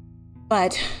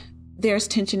 But there's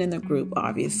tension in the group,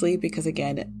 obviously, because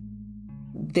again,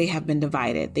 they have been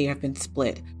divided. They have been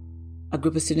split. A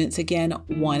group of students, again,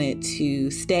 wanted to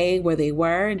stay where they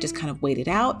were and just kind of wait it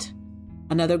out.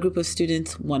 Another group of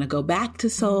students want to go back to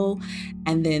Seoul.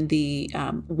 And then the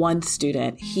one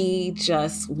student, he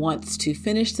just wants to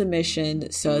finish the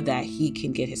mission so that he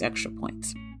can get his extra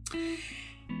points.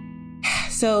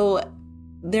 So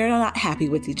they're not happy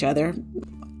with each other.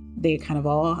 They kind of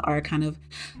all are kind of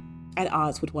at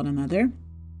odds with one another.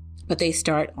 But they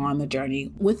start on the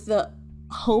journey with the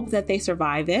hope that they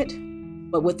survive it,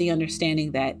 but with the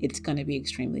understanding that it's going to be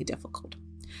extremely difficult.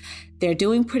 They're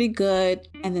doing pretty good,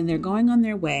 and then they're going on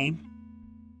their way,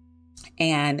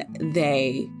 and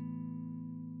they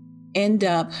end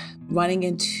up running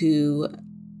into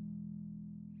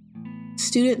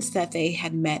students that they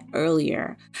had met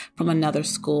earlier from another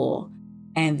school,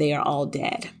 and they are all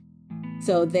dead.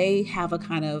 So they have a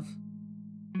kind of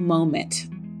moment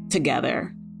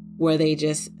together where they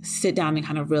just sit down and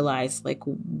kind of realize, like,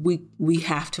 we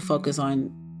have to focus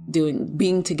on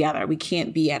being together. We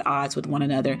can't be at odds with one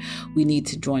another. We need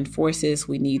to join forces.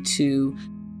 We need to,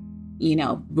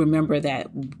 remember that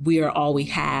we are all we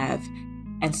have.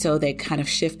 And so they kind of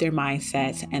shift their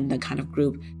mindsets, and the kind of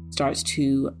group starts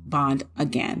to bond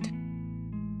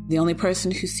again. The only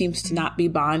person who seems to not be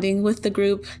bonding with the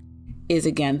group is,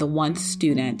 again, the one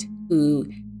student who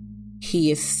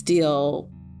he is still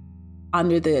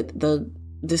under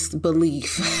this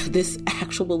belief, this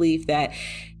actual belief that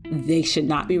they should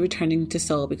not be returning to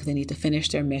Seoul because they need to finish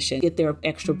their mission, get their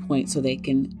extra points so they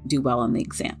can do well on the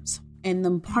exams. And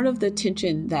then part of the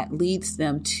tension that leads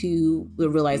them to the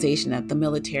realization that the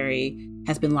military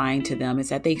has been lying to them is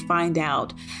that they find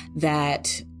out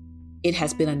that it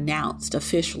has been announced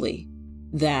officially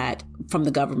that from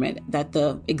the government that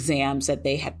the exams that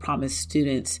they had promised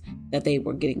students that they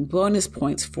were getting bonus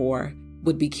points for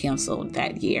would be canceled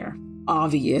that year.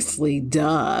 Obviously,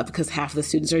 duh, because half of the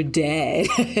students are dead.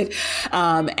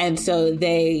 And so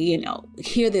they,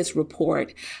 hear this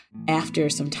report after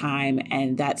some time,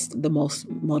 and that's the most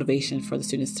motivation for the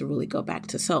students to really go back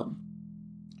to Seoul.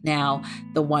 Now,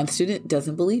 the one student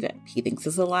doesn't believe it. He thinks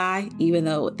it's a lie, even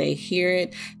though they hear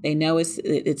it, they know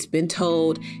it's been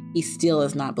told. He still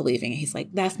is not believing it. He's like,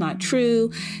 that's not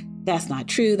true. That's not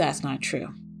true. That's not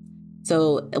true.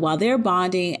 So while they're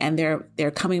bonding and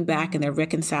they're coming back and they're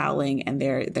reconciling and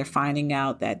they're finding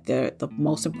out that the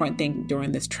most important thing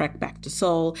during this trek back to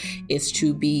Seoul is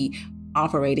to be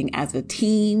operating as a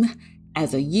team,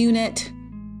 as a unit,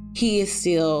 he is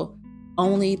still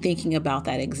only thinking about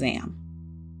that exam.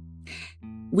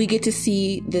 We get to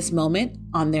see this moment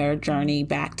on their journey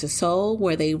back to Seoul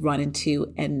where they run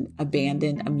into an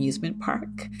abandoned amusement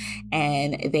park,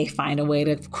 and they find a way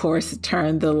to, of course,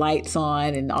 turn the lights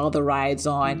on and all the rides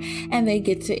on, and they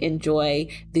get to enjoy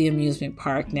the amusement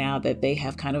park now that they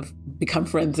have kind of become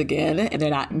friends again and they're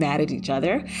not mad at each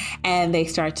other, and they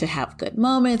start to have good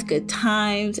moments, good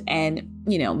times. And,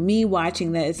 me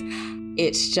watching this,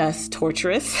 it's just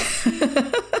torturous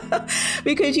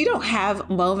because you don't have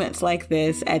moments like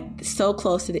this at so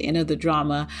close to the end of the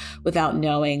drama without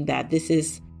knowing that this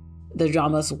is the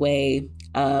drama's way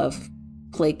of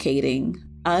placating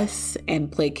us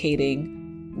and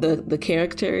placating the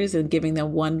characters and giving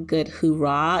them one good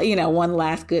hoorah, one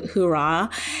last good hoorah.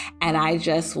 And I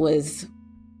just was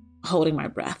holding my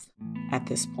breath at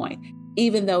this point.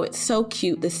 Even though it's so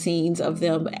cute, the scenes of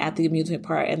them at the amusement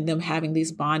park and them having these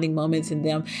bonding moments and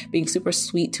them being super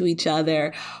sweet to each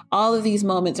other, all of these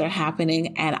moments are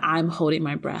happening and I'm holding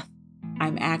my breath.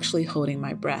 I'm actually holding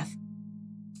my breath.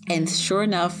 And sure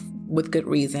enough, with good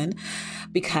reason,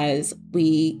 because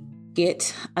we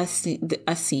get a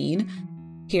scene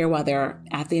here while they're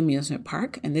at the amusement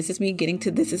park. And this is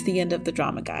the end of the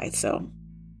drama, guys. So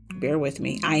bear with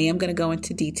me. I am going to go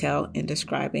into detail in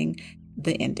describing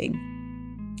the ending.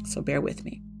 So bear with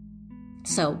me.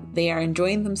 So they are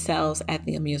enjoying themselves at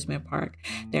the amusement park.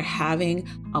 They're having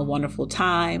a wonderful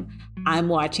time. I'm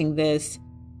watching this,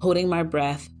 holding my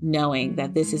breath, knowing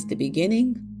that this is the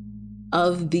beginning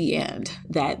of the end,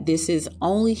 that this is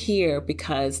only here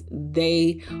because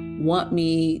they want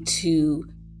me to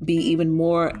be even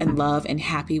more in love and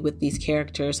happy with these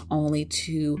characters, only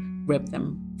to rip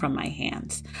them from my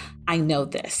hands. I know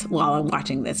this while I'm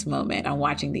watching this moment. I'm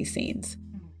watching these scenes.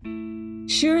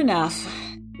 Sure enough,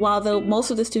 while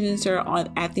most of the students are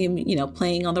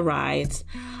playing on the rides,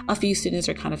 a few students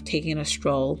are kind of taking a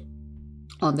stroll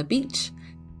on the beach.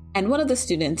 And one of the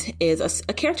students is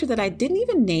a character that I didn't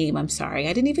even name. I'm sorry.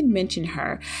 I didn't even mention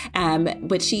her.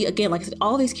 But she, again, like I said,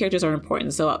 all these characters are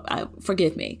important, so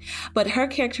forgive me. But her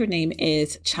character name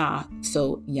is Cha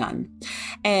So-yeon.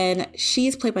 And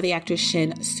she's played by the actress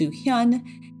Shin Soo-hyun.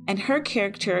 And her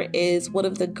character is one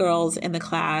of the girls in the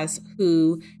class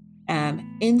who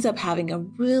ends up having a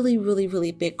really, really,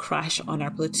 really big crush on our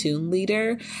platoon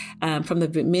leader. From the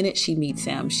minute she meets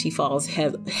him, she falls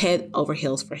head over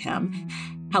heels for him.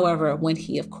 However, when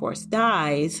he, of course,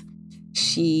 dies,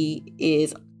 she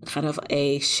is kind of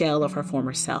a shell of her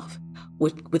former self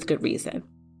with good reason.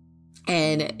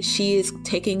 And she is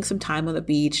taking some time on the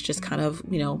beach, just kind of,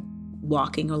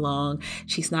 walking along.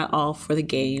 She's not all for the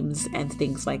games and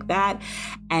things like that.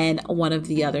 And one of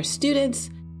the other students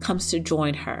comes to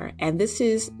join her. And this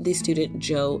is the student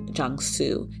Jo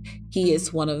Jung-soo. He is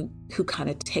who kind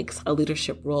of takes a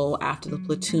leadership role after the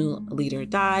platoon leader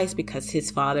dies because his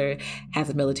father has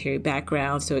a military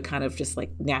background. So it kind of just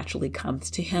like naturally comes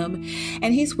to him.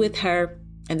 And he's with her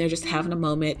and they're just having a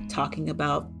moment talking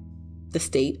about the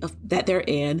state that they're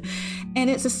in. And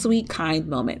it's a sweet, kind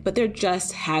moment, but they're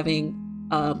just having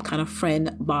a kind of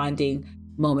friend bonding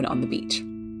moment on the beach.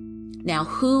 Now,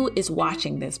 who is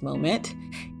watching this moment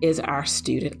is our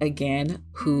student again,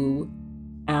 who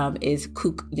is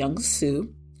Kook Young-soo.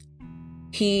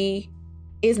 He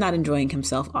is not enjoying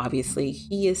himself, obviously.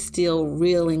 He is still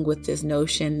reeling with this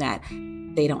notion that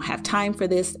they don't have time for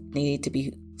this. They need to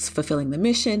be fulfilling the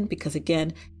mission because,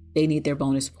 again, they need their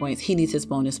bonus points. He needs his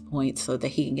bonus points so that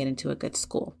he can get into a good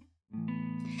school.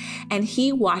 And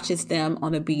he watches them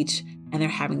on the beach and they're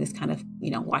having this kind of,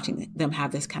 watching them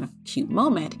have this kind of cute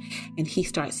moment. And he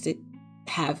starts to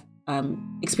have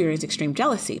experience extreme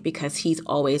jealousy because he's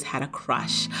always had a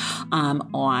crush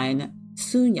on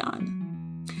Soo-yeon.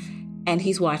 And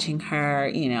he's watching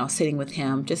her, sitting with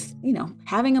him, just,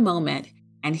 having a moment.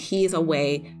 And he's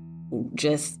away,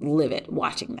 just livid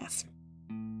watching this.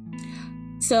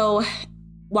 So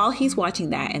while he's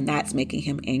watching that and that's making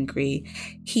him angry,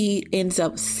 he ends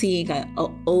up seeing an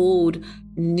old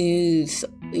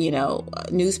newspaper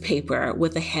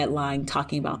with a headline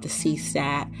talking about the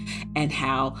CSAT and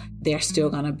how they're still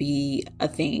going to be a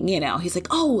thing. He's like,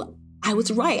 oh, I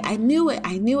was right. I knew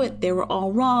it. They were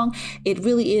all wrong. It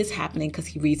really is happening because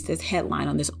he reads this headline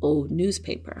on this old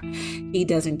newspaper. He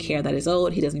doesn't care that it's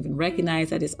old. He doesn't even recognize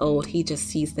that it's old. He just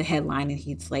sees the headline and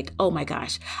he's like, oh my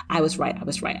gosh, I was right.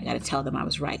 I got to tell them I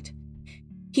was right.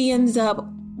 He ends up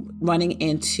running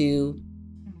into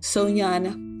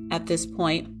So-yeon at this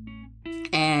point,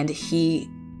 and he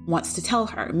wants to tell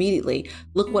her immediately,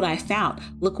 look what I found.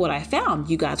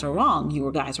 You guys are wrong.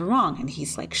 You guys are wrong. And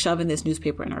he's like shoving this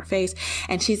newspaper in her face.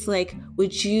 And she's like,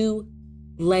 would you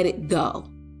let it go?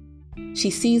 She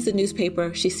sees the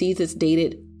newspaper. She sees it's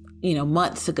dated,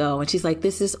 months ago. And she's like,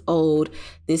 this is old.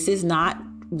 This is not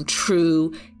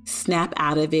true. Snap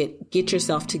out of it. Get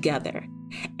yourself together.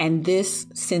 And this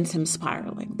sends him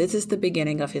spiraling. This is the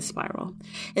beginning of his spiral.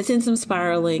 It sends him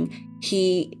spiraling.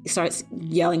 He starts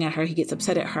yelling at her. He gets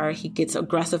upset at her. He gets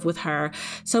aggressive with her,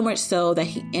 so much so that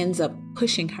he ends up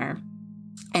pushing her.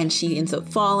 And she ends up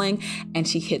falling and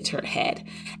she hits her head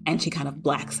and she kind of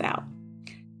blacks out.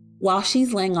 While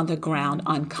she's laying on the ground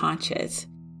unconscious,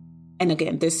 and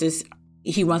again,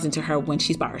 he runs into her when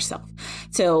she's by herself.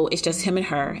 So it's just him and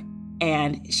her.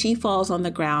 And she falls on the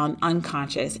ground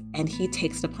unconscious, and he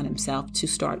takes it upon himself to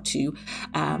start to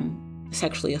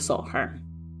sexually assault her.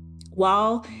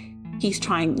 While he's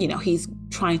trying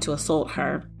to assault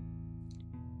her,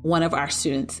 one of our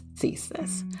students sees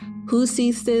this. Who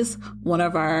sees this? One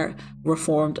of our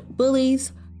reformed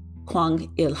young-soo.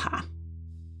 Kwang Il-ha.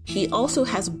 He also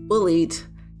has bullied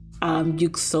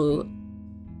Young-soo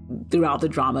throughout the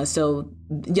drama.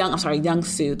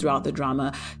 Young-soo throughout the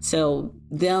drama. So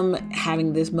them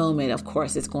having this moment, of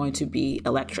course, is going to be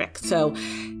electric. So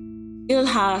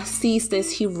Il-ha sees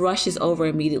this. He rushes over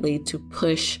immediately to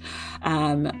push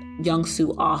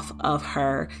Young-soo off of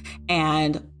her.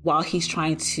 And while he's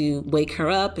trying to wake her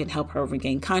up and help her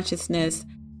regain consciousness,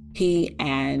 he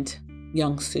and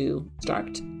Young-soo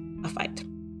start a fight.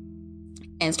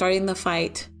 And starting the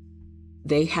fight,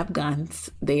 they have guns.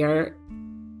 They are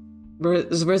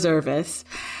reservists.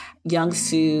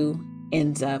 Young-soo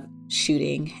ends up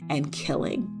shooting and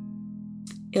killing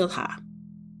Il-ha.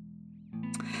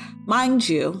 Mind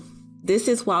you, this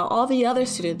is while all the other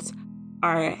students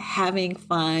are having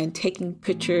fun, taking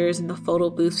pictures in the photo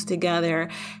booths together,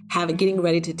 getting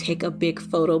ready to take a big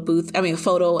photo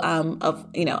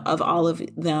of all of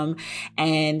them.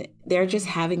 And they're just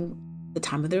having the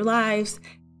time of their lives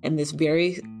in this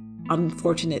very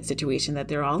unfortunate situation that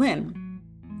they're all in.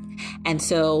 And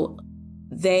so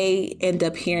they end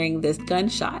up hearing this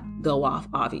gunshot go off,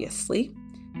 obviously,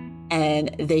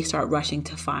 and they start rushing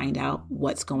to find out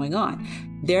what's going on.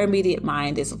 Their immediate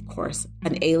mind is, of course,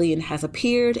 an alien has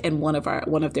appeared and one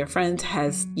of their friends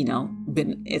has,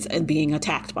 is being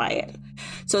attacked by it.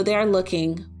 So they're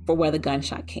looking for where the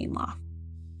gunshot came off.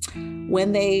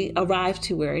 When they arrive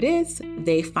to where it is,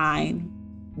 they find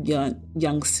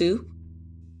Young Soo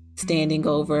standing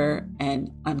over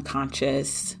an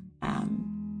unconscious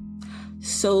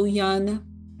So-Yun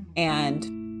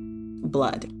and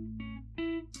blood.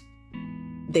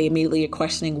 They immediately are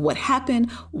questioning what happened,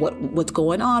 what's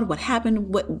going on, what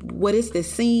happened, what is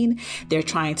this scene? They're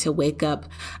trying to wake up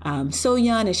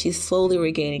So-Yun, and she's slowly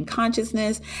regaining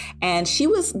consciousness. And she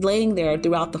was laying there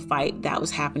throughout the fight that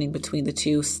was happening between the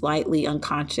two, slightly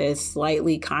unconscious,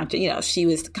 slightly conscious. She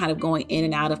was kind of going in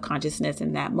and out of consciousness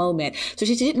in that moment. So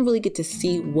she didn't really get to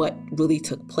see what really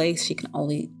took place. She can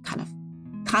only kind of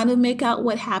make out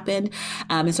what happened.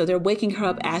 And so they're waking her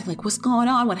up, asking, like, what's going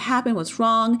on? What happened? What's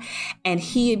wrong? And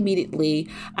he immediately,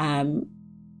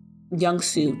 Young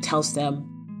Soo tells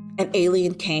them, an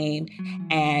alien came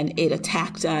and it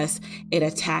attacked us. It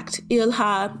attacked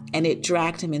Ilha and it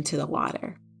dragged him into the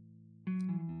water.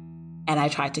 And I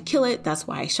tried to kill it. That's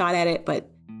why I shot at it, but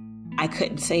I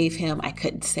couldn't save him. I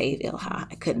couldn't save Ilha.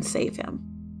 I couldn't save him.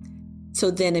 So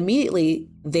then immediately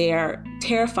they're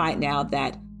terrified now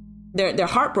that they're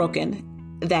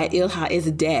heartbroken that Ilha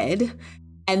is dead.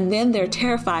 And then they're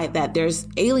terrified that there's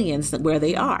aliens where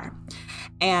they are.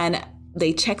 And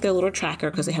they check their little tracker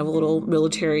because they have a little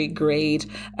military grade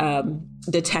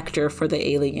detector for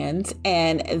the aliens.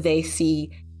 And they see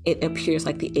it appears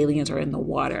like the aliens are in the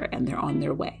water and they're on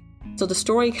their way. So the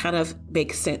story kind of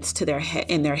makes sense to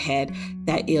in their head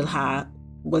that Ilha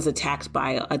was attacked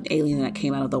by an alien that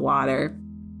came out of the water.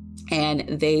 And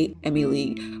they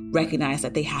immediately recognize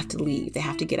that they have to leave. They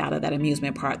have to get out of that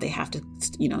amusement park. They have to,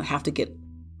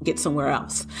 get somewhere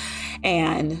else.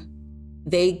 And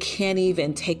they can't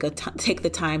even take the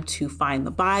time to find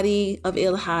the body of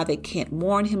Ilha. They can't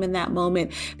mourn him in that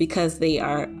moment because they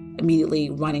are immediately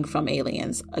running from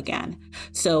aliens again.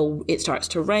 So it starts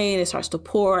to rain, it starts to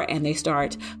pour, and they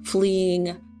start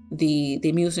fleeing the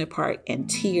amusement park in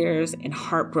tears and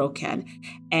heartbroken.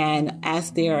 And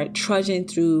as they're trudging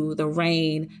through the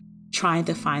rain, trying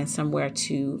to find somewhere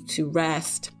to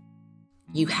rest,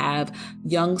 you have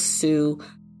Young Soo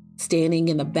standing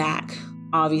in the back,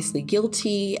 obviously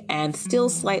guilty and still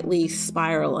slightly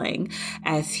spiraling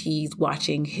as he's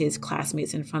watching his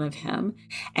classmates in front of him.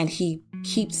 And he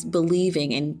keeps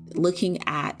believing and looking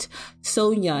at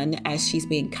So-Yun as she's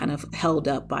being kind of held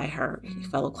up by her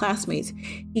fellow classmates.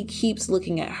 He keeps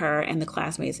looking at her and the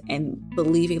classmates and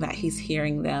believing that he's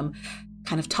hearing them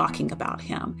kind of talking about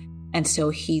him. And so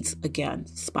he's again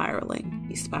spiraling.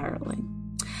 He's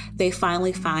spiraling. They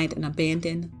finally find an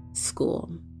abandoned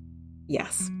school.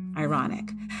 Yes, ironic.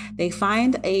 They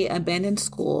find an abandoned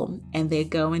school and they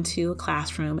go into a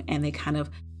classroom and they kind of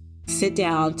sit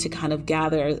down to kind of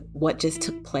gather what just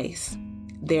took place.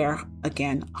 They're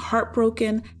again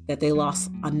heartbroken that they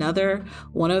lost another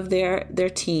one of their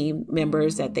team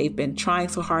members that they've been trying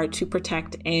so hard to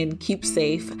protect and keep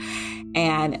safe.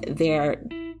 And they're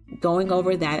going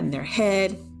over that in their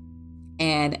head.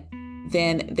 And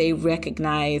then they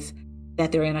recognize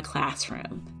that they're in a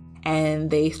classroom. And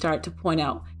they start to point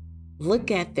out, look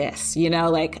at this,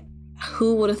 like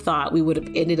who would have thought we would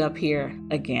have ended up here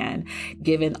again,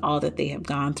 given all that they have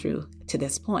gone through to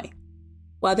this point.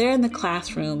 While they're in the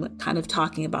classroom kind of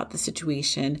talking about the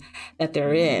situation that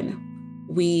they're in,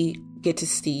 we get to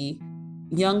see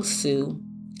Young Soo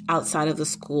outside of the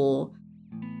school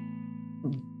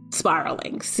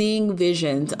spiraling, seeing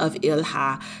visions of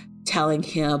Ilha telling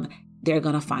him, they're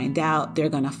going to find out. They're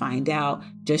going to find out.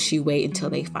 Just you wait until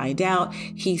they find out.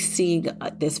 He's seeing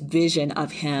this vision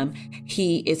of him.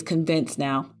 He is convinced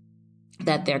now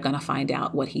that they're going to find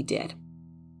out what he did.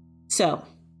 So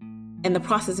in the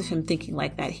process of him thinking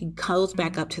like that, he goes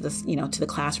back up to the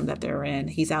classroom that they're in.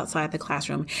 He's outside the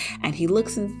classroom and he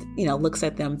looks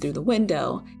at them through the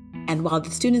window. And while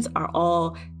the students are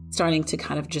all starting to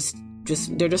kind of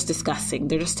they're just discussing,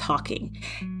 they're just talking.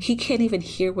 He can't even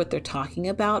hear what they're talking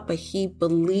about, but he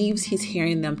believes he's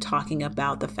hearing them talking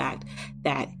about the fact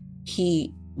that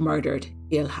he murdered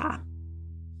Ilha.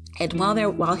 And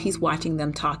while he's watching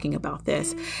them talking about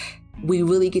this, we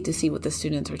really get to see what the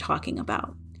students are talking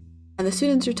about. And the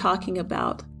students are talking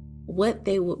about what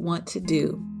they would want to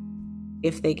do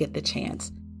if they get the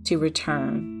chance to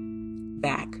return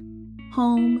back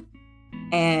home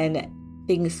and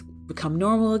things become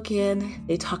normal again.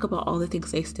 They talk about all the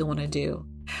things they still want to do.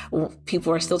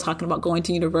 People are still talking about going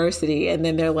to university, and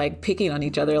then they're like picking on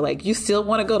each other, like, you still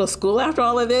want to go to school after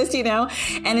all of this, you know?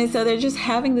 And so they're just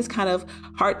having this kind of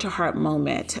heart-to-heart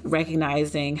moment,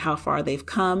 recognizing how far they've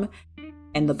come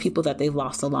and the people that they've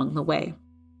lost along the way.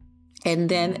 And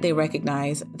then they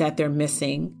recognize that they're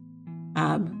missing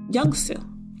Young-Soo.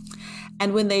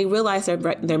 And when they realize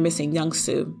they're missing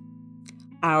Young-Soo,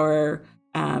 our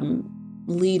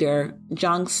leader,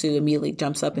 Jong-Soo, immediately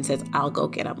jumps up and says, I'll go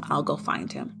get him. I'll go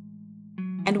find him.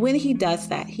 And when he does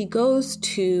that, he goes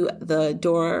to the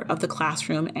door of the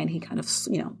classroom and he kind of,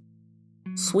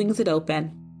 swings it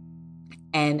open,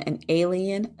 and an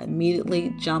alien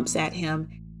immediately jumps at him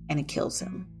and it kills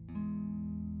him.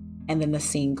 And then the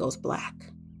scene goes black.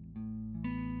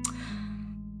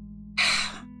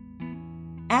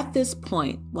 At this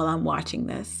point, while I'm watching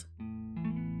this,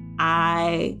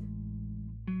 I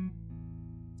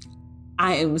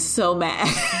am so mad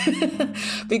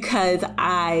because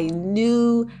I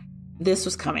knew this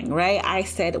was coming, right? I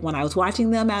said when I was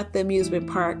watching them at the amusement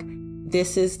park,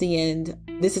 this is the end.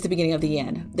 This is the beginning of the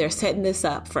end. They're setting this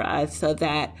up for us so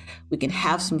that we can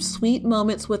have some sweet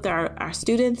moments with our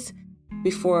students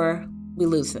before we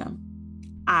lose them.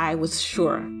 I was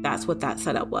sure that's what that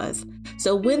setup was.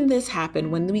 So when this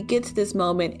happened, when we get to this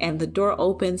moment and the door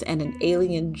opens and an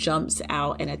alien jumps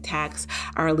out and attacks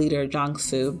our leader,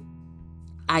 Jong-Soo,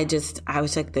 I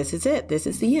was like, this is it. This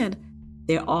is the end.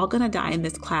 They're all going to die in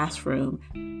this classroom,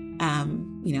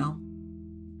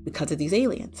 because of these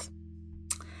aliens.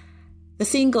 The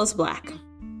scene goes black.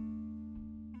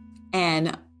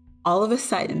 And all of a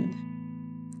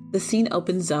sudden, the scene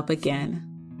opens up again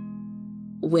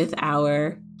with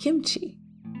our Kimchi.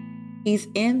 He's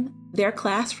in their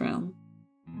classroom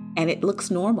and it looks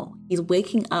normal. He's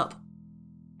waking up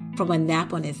from a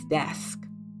nap on his desk.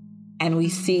 And we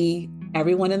see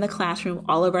everyone in the classroom,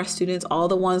 all of our students, all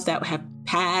the ones that have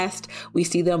passed, we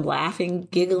see them laughing,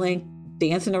 giggling,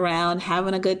 dancing around,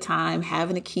 having a good time,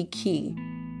 having a kiki.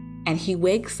 And he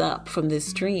wakes up from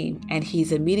this dream and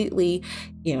he's immediately,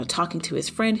 talking to his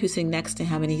friend who's sitting next to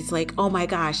him. And he's like, oh my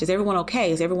gosh, is everyone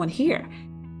okay? Is everyone here?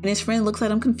 And his friend looks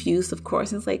at him confused, of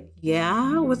course. And it's like,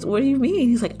 yeah, what do you mean?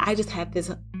 He's like, I just had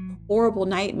this horrible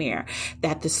nightmare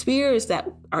that the spheres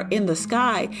that are in the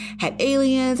sky had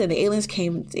aliens and the aliens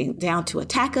came down to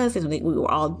attack us and we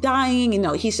were all dying.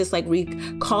 He's just like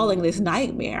recalling this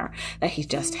nightmare that he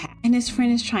just had. And his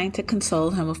friend is trying to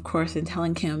console him, of course, and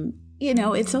telling him,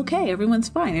 it's okay. Everyone's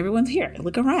fine. Everyone's here.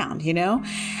 Look around, And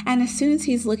as soon as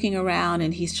he's looking around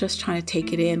and he's just trying to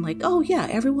take it in, like, oh yeah,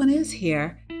 everyone is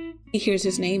here, he hears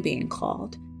his name being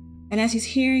called. And as he's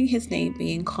hearing his name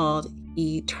being called,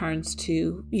 he turns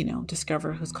to,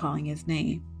 discover who's calling his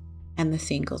name. And the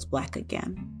scene goes black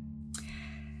again.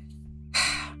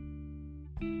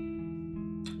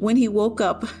 When he woke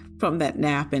up from that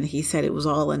nap and he said it was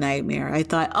all a nightmare, I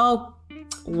thought, oh,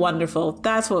 wonderful.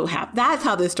 That's what happened. That's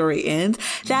how this story ends.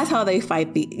 That's how they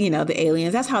fight the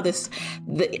aliens. That's how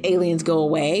the aliens go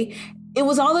away. It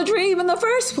was all a dream in the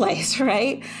first place,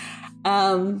 right?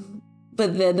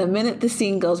 But then the minute the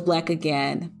scene goes black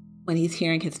again, when he's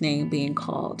hearing his name being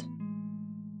called,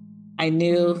 I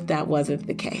knew that wasn't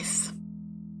the case.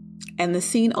 And the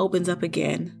scene opens up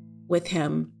again with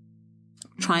him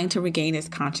trying to regain his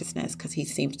consciousness because he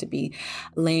seems to be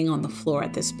laying on the floor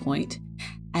at this point.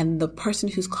 And the person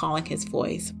who's calling his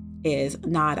voice is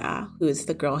Nada, who is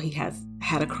the girl he has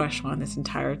had a crush on this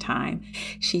entire time.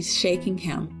 She's shaking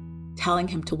him, telling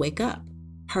him to wake up.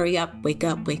 Hurry up, wake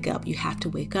up, wake up. You have to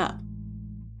wake up.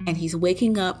 And he's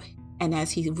waking up. And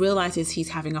as he realizes he's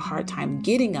having a hard time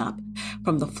getting up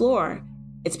from the floor,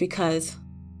 it's because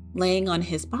laying on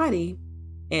his body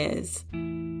is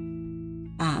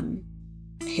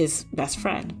his best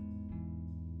friend.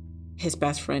 His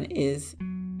best friend is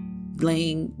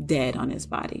laying dead on his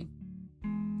body.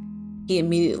 He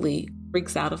immediately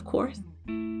freaks out, of course,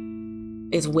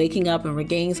 is waking up and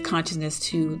regains consciousness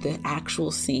to the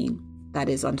actual scene that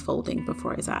is unfolding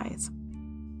before his eyes.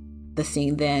 The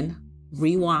scene then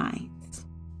rewinds.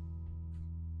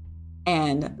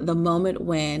 And the moment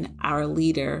when our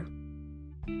leader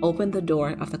opened the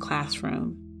door of the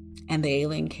classroom and the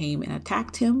alien came and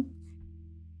attacked him,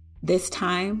 this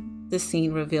time the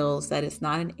scene reveals that it's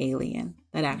not an alien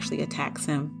that actually attacks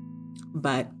him,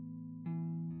 but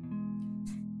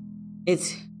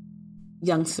it's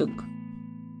Young-Soo.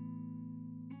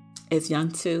 It's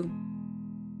Young-Soo,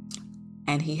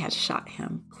 and he had shot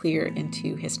him clear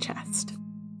into his chest.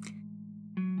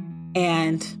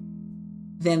 And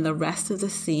then the rest of the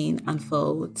scene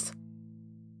unfolds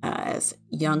as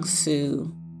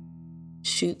Young-Soo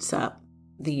shoots up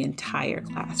the entire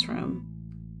classroom,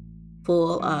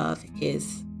 full of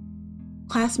his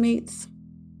classmates,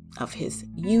 of his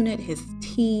unit, his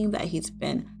team that he's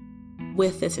been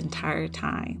with this entire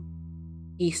time.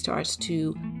 He starts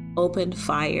to open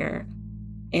fire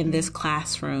in this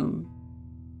classroom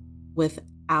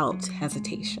without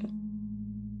hesitation.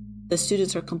 The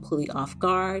students are completely off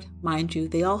guard. Mind you,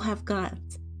 they all have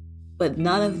guns, but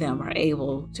none of them are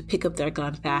able to pick up their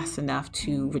gun fast enough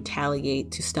to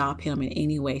retaliate, to stop him in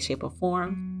any way, shape, or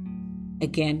form.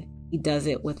 Again, he does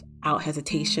it without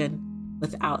hesitation,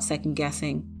 without second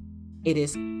guessing. It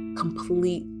is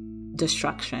complete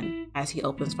destruction as he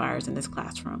opens fires in this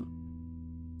classroom.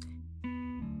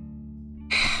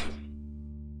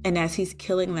 And as he's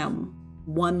killing them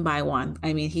one by one,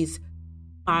 he's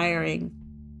firing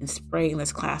and spraying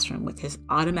this classroom with his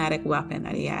automatic weapon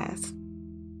that he has.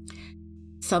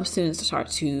 Some students start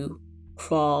to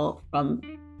crawl from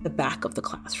the back of the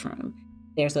classroom.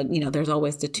 There's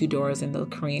always the two doors in the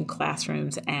Korean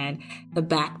classrooms, and the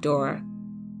back door,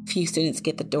 few students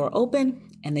get the door open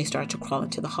and they start to crawl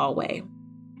into the hallway.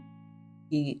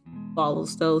 He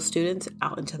follows those students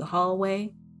out into the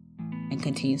hallway and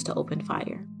continues to open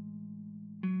fire.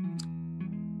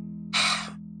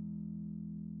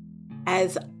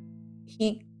 As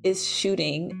he is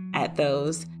shooting at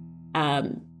those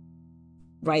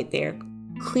right there,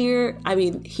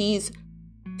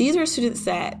 these are students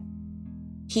that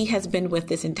he has been with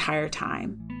this entire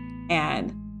time.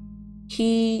 And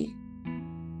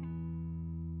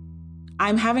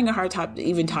I'm having a hard time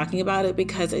even talking about it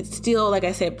because it's still, like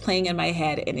I said, playing in my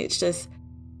head. And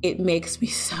it makes me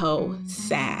so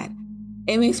sad.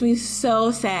 It makes me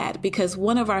so sad because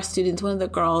one of our students, one of the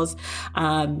girls,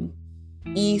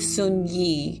 Lee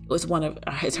Sun-yi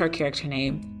is her character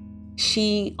name.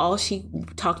 All she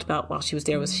talked about while she was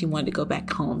there was she wanted to go back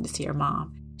home to see her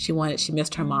mom. She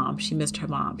missed her mom. She missed her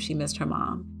mom. She missed her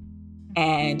mom.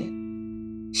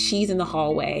 And she's in the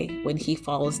hallway when he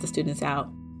follows the students out,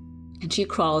 and she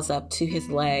crawls up to his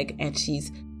leg and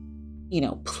she's,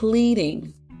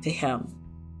 pleading to him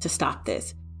to stop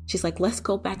this. She's like, let's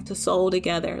go back to Seoul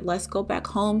together. Let's go back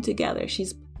home together.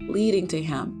 She's pleading to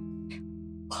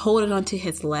him, holding onto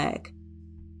his leg.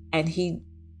 And he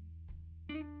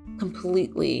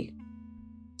completely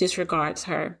disregards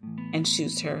her and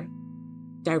shoots her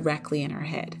directly in her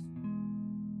head.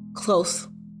 Close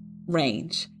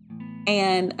range.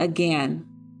 And again,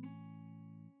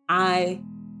 I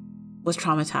was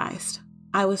traumatized.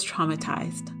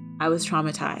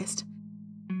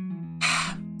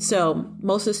 So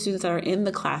most of the students that are in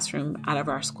the classroom out of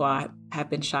our squad have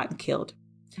been shot and killed.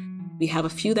 We have a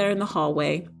few that are in the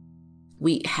hallway.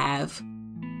 We have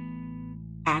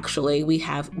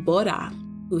Bora,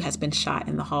 who has been shot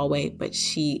in the hallway, but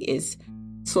she is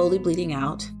slowly bleeding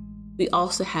out. We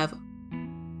also have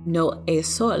No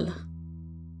Esol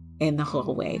in the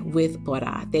hallway with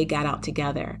Bora. They got out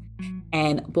together.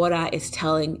 And Bora is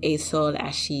telling Esol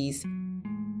as she's,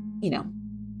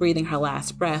 breathing her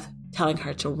last breath, telling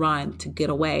her to run, to get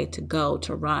away, to go,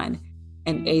 to run.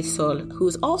 And Esol, who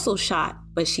is also shot,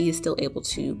 but she is still able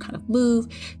to kind of move,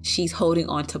 she's holding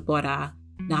on to Bora,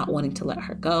 not wanting to let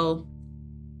her go.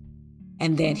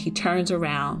 And then he turns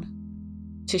around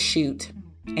to shoot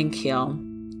and kill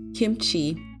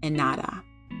Kimchi and Nara.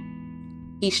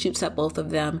 He shoots at both of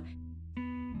them.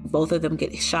 Both of them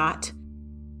get shot.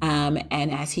 And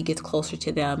as he gets closer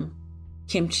to them,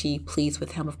 Kimchi pleads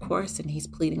with him, of course, and he's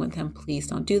pleading with him, please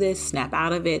don't do this, snap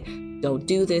out of it, don't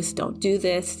do this, don't do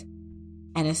this.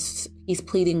 And as he's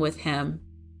pleading with him,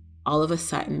 all of a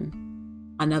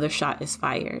sudden, another shot is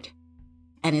fired,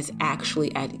 and it's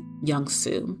actually at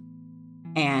Young-soo.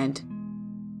 And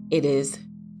it is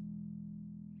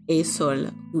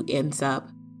Esol who ends up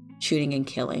shooting and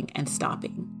killing and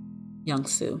stopping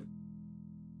Young-soo.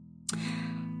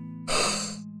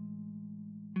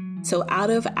 So out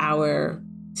of our,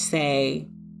 say,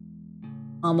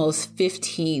 almost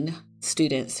 15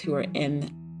 students who are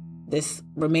in this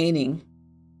remaining,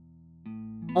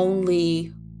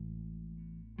 only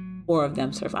 4 of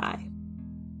them survive.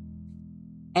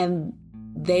 And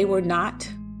they were not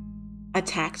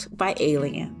attacked by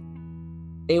aliens.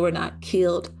 They were not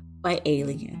killed by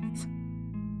aliens.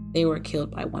 They were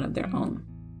killed by one of their own.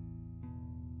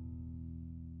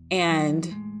 And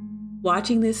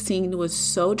watching this scene was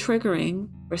so triggering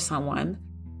for someone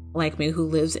like me who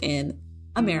lives in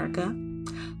America,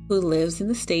 who lives in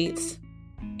the States,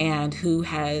 and who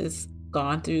has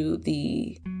gone through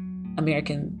the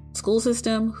American school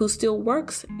system, who still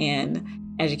works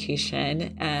in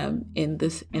education in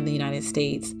the United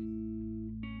States.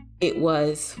 It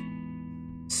was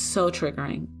so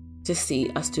triggering to see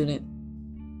a student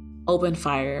opened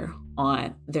fire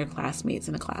on their classmates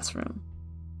in the classroom.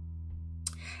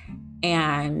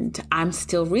 And I'm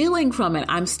still reeling from it.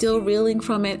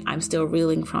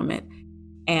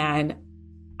 And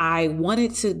I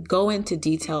wanted to go into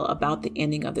detail about the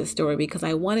ending of this story because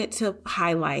I wanted to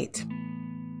highlight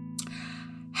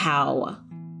how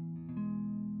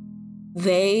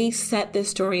they set this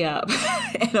story up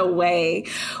in a way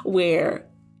where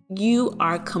you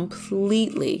are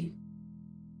completely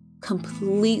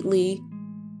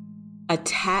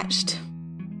attached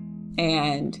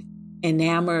and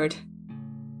enamored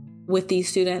with these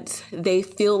students. They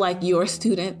feel like your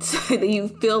students. You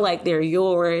feel like they're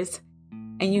yours,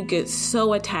 and you get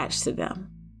so attached to them.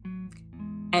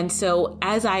 And so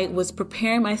as I was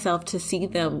preparing myself to see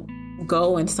them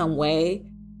go in some way,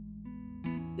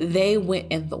 they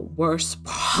went in the worst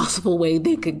possible way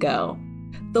they could go.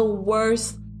 The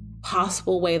worst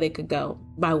possible way they could go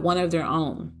by one of their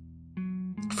own.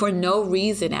 For no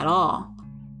reason at all.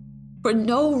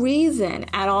 And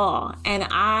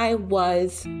I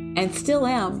was, and still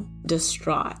am,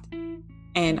 distraught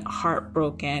and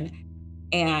heartbroken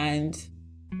and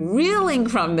reeling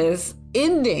from this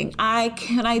ending. I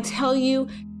cannot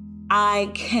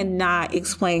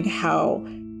explain how.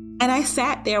 And I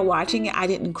sat there watching it. I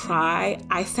didn't cry.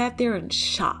 I sat there in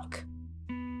shock.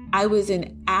 I was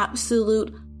in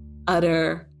absolute,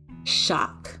 utter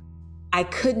shock. I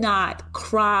could not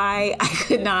cry.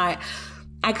 I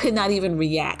could not even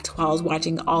react while I was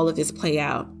watching all of this play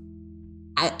out.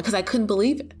 Because I couldn't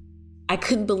believe it. I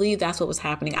couldn't believe that's what was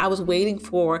happening. I was waiting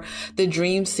for the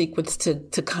dream sequence to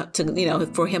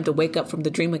for him to wake up from the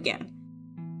dream again.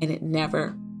 And it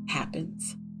never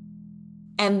happens.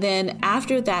 And then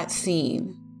after that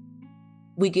scene,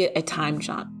 we get a time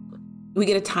jump. We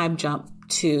get a time jump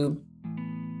to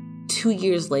 2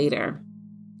 years later.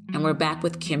 And we're back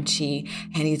with Kimchi,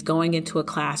 and he's going into a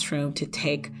classroom to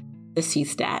take the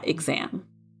CSTAT exam.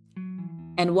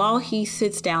 And while he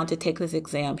sits down to take this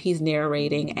exam, he's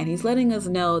narrating, and he's letting us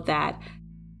know that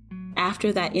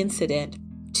after that incident,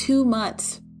 2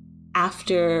 months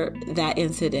after that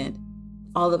incident,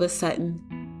 all of a sudden,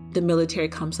 the military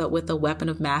comes up with a weapon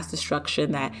of mass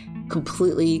destruction that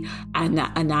completely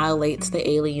annihilates the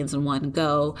aliens in one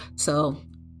go. So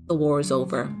the war is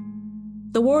over.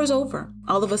 The war is over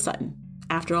all of a sudden.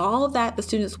 After all of that the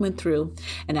students went through,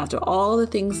 and after all the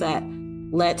things that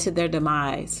led to their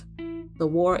demise, the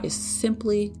war is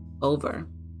simply over.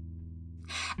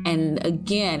 And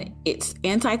again, it's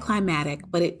anticlimactic,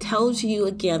 but it tells you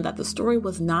again that the story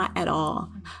was not at all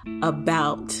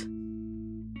about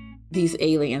these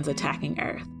aliens attacking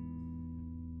Earth.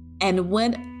 And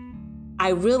when I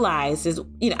realized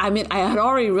I had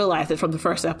already realized it from the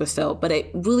first episode, but it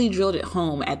really drilled it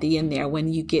home at the end there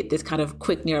when you get this kind of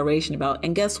quick narration about,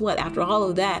 and guess what? After all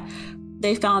of that,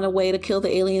 they found a way to kill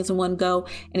the aliens in one go,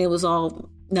 and it was all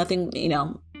nothing,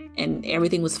 and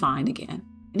everything was fine again.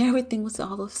 And everything was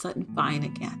all of a sudden fine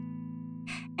again.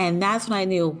 And that's when I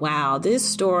knew, wow, this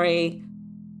story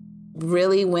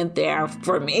really went there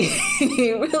for me.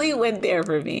 It really went there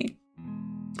for me.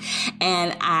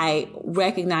 And I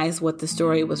recognized what the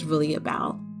story was really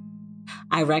about.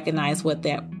 I recognized what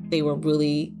they were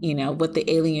really, what the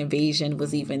alien invasion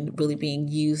was even really being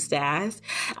used as.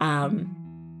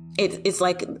 It's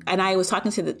like, and I was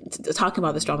talking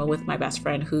about this drama with my best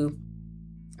friend who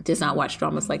does not watch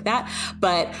dramas like that,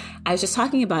 but I was just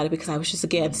talking about it because I was just,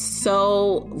 again,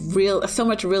 so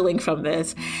much reeling from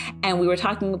this. And we were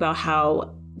talking about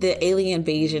how the alien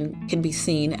invasion can be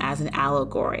seen as an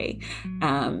allegory.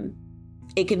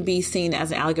 It can be seen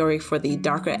as an allegory for the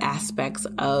darker aspects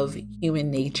of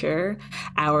human nature,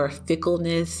 our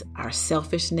fickleness, our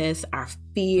selfishness, our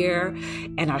fear,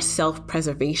 and our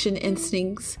self-preservation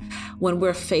instincts. When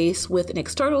we're faced with an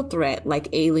external threat like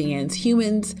aliens,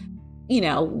 humans,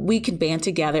 we can band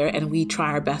together and we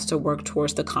try our best to work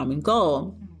towards the common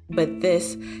goal. But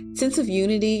this sense of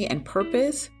unity and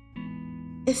purpose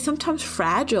is sometimes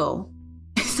fragile.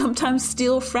 It's sometimes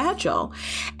still fragile.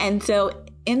 And so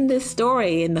in this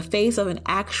story, in the face of an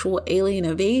actual alien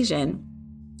invasion,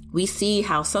 we see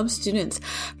how some students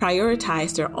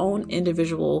prioritize their own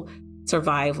individual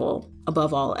survival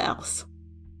above all else.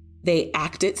 They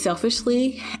acted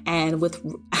selfishly and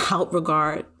without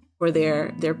regard for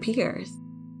their peers.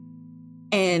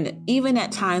 And even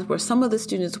at times where some of the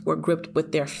students were gripped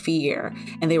with their fear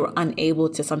and they were unable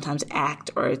to sometimes act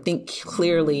or think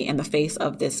clearly in the face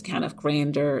of this kind of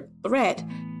grander threat,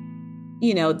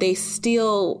 they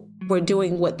still were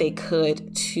doing what they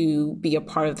could to be a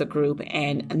part of the group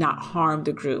and not harm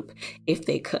the group if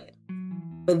they could.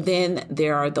 But then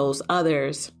there are those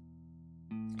others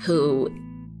who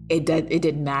it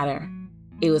didn't matter.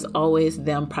 It was always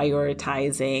them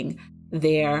prioritizing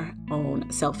their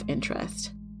own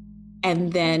self-interest.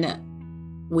 And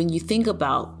then when you think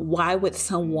about why would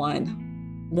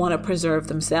someone want to preserve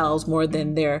themselves more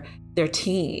than their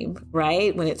team,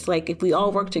 right? When it's like, if we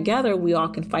all work together, we all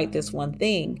can fight this one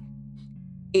thing.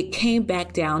 It came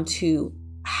back down to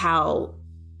how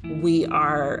we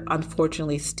are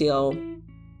unfortunately still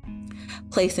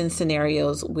placed in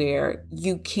scenarios where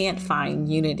you can't find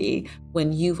unity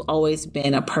when you've always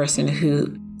been a person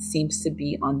who seems to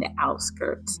be on the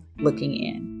outskirts looking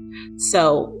in.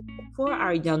 So for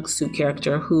our Young-Soo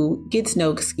character, who gets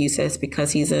no excuses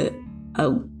because he's a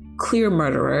clear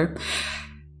murderer,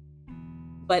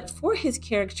 but for his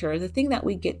character, the thing that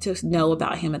we get to know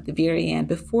about him at the very end,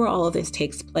 before all of this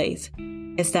takes place,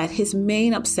 is that his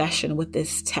main obsession with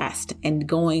this test and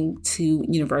going to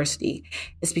university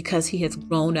is because he has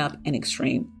grown up in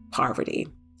extreme poverty.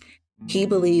 He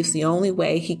believes the only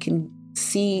way he can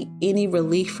see any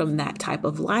relief from that type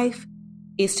of life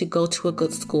is to go to a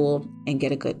good school and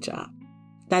get a good job.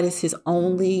 That is his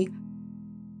only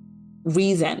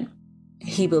reason.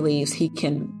 He believes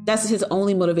that's his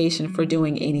only motivation for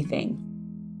doing anything,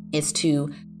 is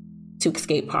to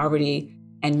escape poverty.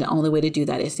 And the only way to do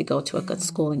that is to go to a good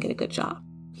school and get a good job.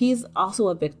 He's also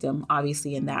a victim,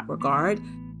 obviously, in that regard.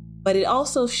 But it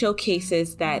also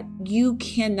showcases that you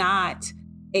cannot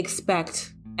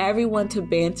expect everyone to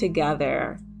band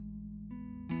together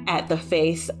at the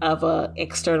face of the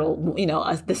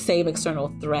same external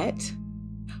threat.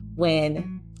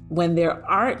 When there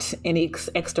aren't any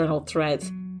external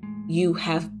threats, you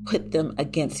have put them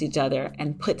against each other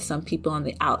and put some people on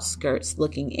the outskirts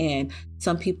looking in.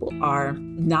 Some people do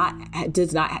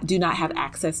not have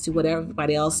access to what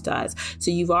everybody else does.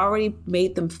 So you've already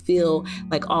made them feel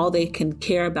like all they can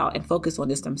care about and focus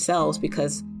on is themselves,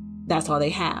 because that's all they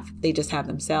have. They just have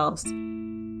themselves.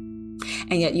 And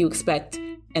yet you expect,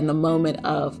 in the moment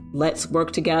of let's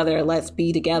work together, let's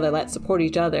be together, let's support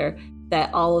each other,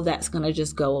 that all of that's going to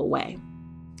just go away.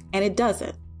 And it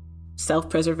doesn't.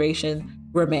 Self-preservation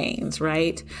remains,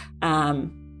 right?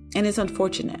 And it's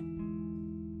unfortunate.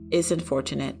 It's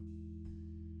unfortunate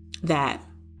that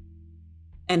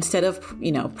instead of,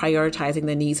 prioritizing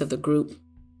the needs of the group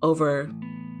over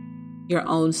your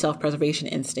own self-preservation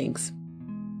instincts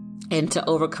and to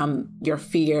overcome your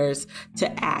fears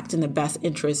to act in the best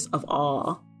interests of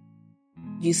all,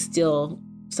 you still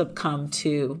succumb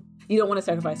to, you don't want to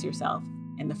sacrifice yourself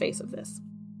in the face of this.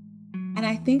 And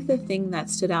I think the thing that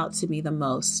stood out to me the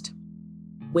most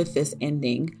with this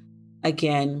ending,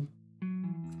 again,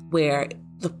 where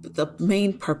the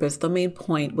main purpose, the main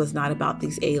point was not about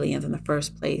these aliens in the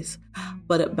first place,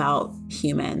 but about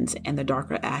humans and the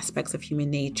darker aspects of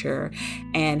human nature,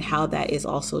 and how that is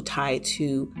also tied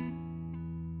to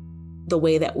the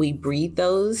way that we breed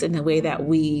those and the way that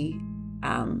we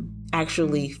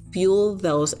actually fuel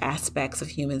those aspects of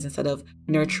humans instead of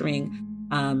nurturing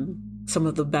some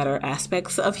of the better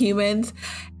aspects of humans,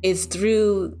 is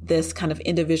through this kind of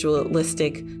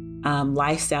individualistic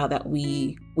lifestyle that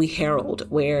we herald,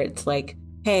 where it's like,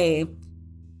 hey,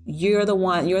 you're the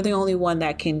only one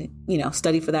that can,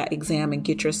 study for that exam and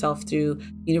get yourself through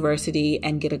university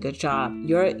and get a good job.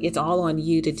 It's all on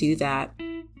you to do that.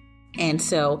 And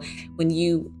so when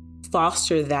you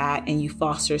foster that and you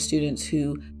foster students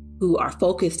who are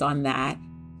focused on that,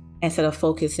 instead of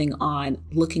focusing on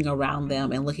looking around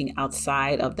them and looking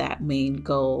outside of that main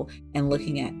goal and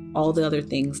looking at all the other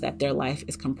things that their life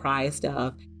is comprised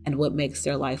of and what makes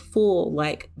their life full,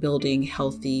 like building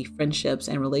healthy friendships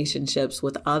and relationships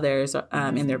with others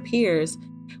and their peers,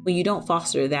 when you don't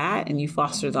foster that and you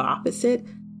foster the opposite,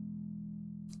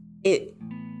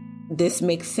 this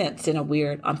makes sense in a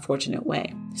weird, unfortunate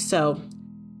way. So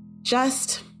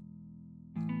just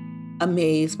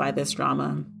amazed by this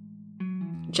drama.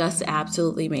 Just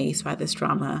absolutely amazed by this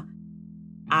drama.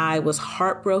 I was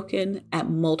heartbroken at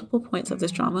multiple points of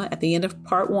this drama. At the end of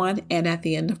part 1 and at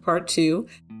the end of part 2,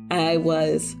 I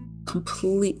was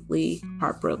completely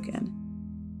heartbroken.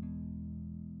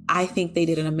 I think they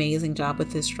did an amazing job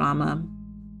with this drama.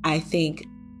 I think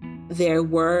I've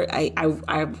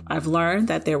learned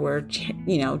that there were,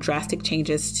 drastic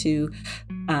changes to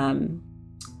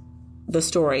the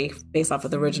story based off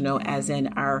of the original, as in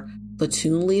our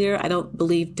platoon leader, I don't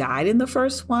believe died in the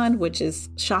first one, which is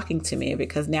shocking to me,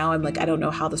 because now I'm like, I don't know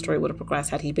how the story would have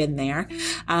progressed had he been there.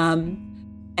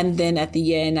 And then at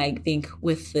the end, I think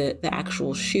with the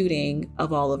actual shooting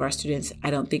of all of our students, I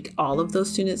don't think all of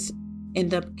those students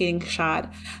end up getting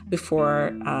shot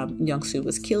before Young-Soo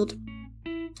was killed.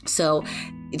 So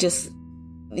it just,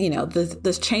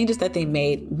 the changes that they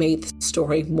made the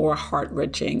story more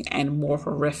heart-wrenching and more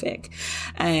horrific.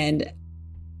 And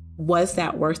was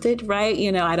that worth it, right?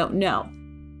 I don't know.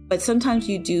 But sometimes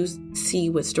you do see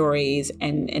with stories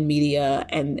and media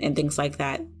and things like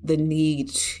that, the need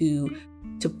to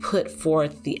put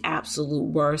forth the absolute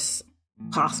worst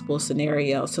possible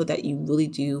scenario so that you really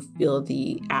do feel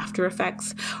the after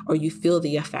effects, or you feel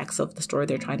the effects of the story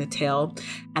they're trying to tell.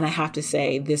 And I have to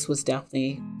say, this was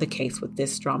definitely the case with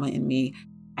this drama in me.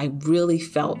 I really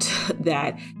felt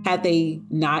that had they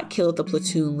not killed the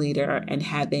platoon leader, and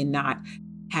had they not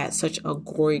had such a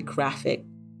gory, graphic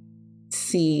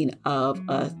scene of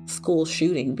a school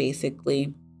shooting,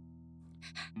 basically,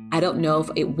 I don't know if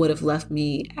it would have left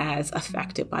me as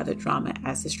affected by the drama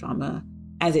as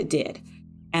it did.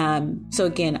 So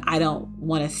again, I don't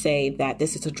want to say that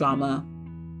this is a drama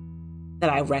that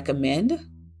I recommend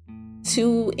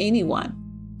to anyone.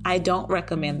 I don't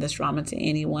recommend this drama to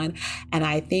anyone. And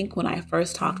I think when I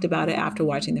first talked about it after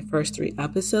watching the first 3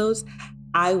 episodes,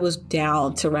 I was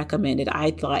down to recommend it.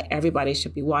 I thought everybody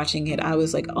should be watching it. I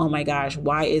was like, oh my gosh,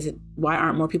 why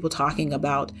aren't more people talking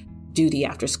about duty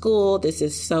after school? This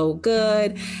is so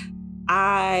good.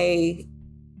 I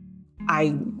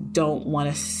don't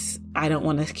want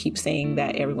to keep saying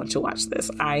that everyone should watch this.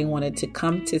 I wanted to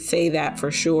come to say that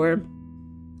for sure.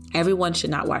 Everyone should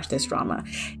not watch this drama.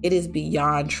 It is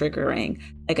beyond triggering.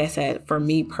 Like I said, for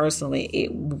me personally,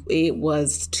 it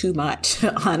was too much,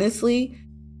 honestly,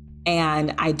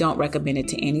 and I don't recommend it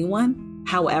to anyone.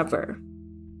 However,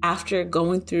 after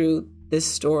going through this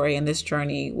story and this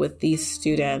journey with these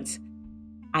students,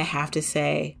 I have to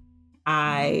say,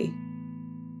 I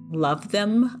love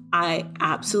them. I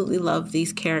absolutely love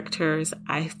these characters.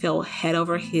 I feel head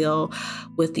over heel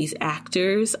with these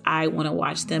actors. I want to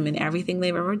watch them in everything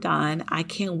they've ever done. I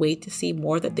can't wait to see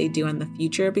more that they do in the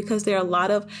future, because there are a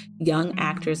lot of young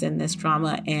actors in this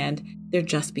drama and they're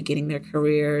just beginning their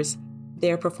careers.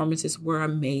 Their performances were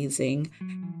amazing.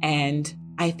 And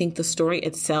I think the story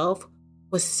itself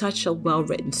was such a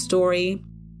well-written story.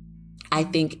 I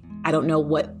don't know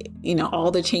what,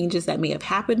 all the changes that may have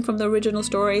happened from the original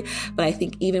story, but I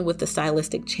think even with the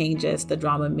stylistic changes the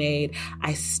drama made,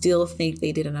 I still think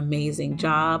they did an amazing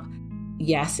job.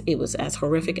 Yes, it was as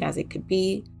horrific as it could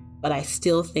be, but I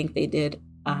still think they did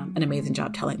an amazing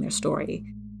job telling their story.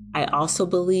 I also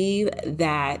believe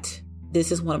that this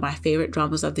is one of my favorite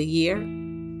dramas of the year,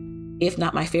 if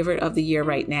not my favorite of the year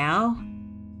right now.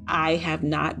 I have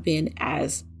not been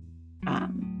as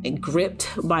gripped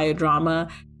by a drama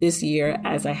this year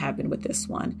as I have been with this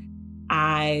one.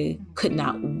 I could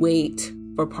not wait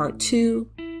for part 2.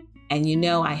 And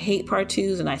I hate part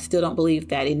 2s, and I still don't believe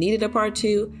that it needed a part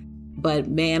 2. But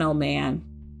man, oh man,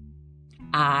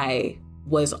 I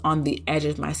was on the edge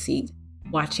of my seat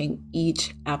watching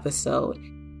each episode.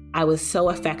 I was so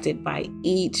affected by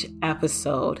each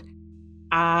episode.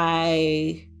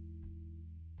 I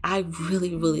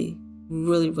really, really,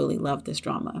 really, really love this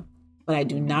drama, but I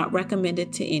do not recommend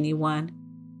it to anyone.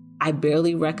 I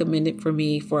barely recommend it for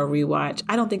me for a rewatch.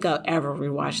 I don't think I'll ever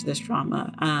rewatch this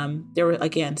drama. There were,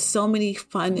 again, so many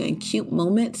fun and cute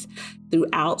moments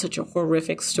throughout such a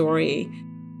horrific story,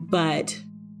 but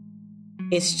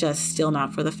it's just still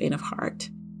not for the faint of heart.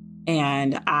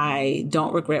 And I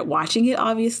don't regret watching it,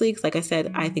 obviously, because like I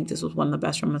said, I think this was one of the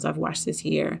best dramas I've watched this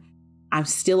year. I'm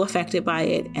still affected by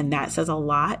it, and that says a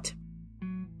lot.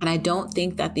 And I don't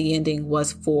think that the ending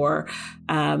was for,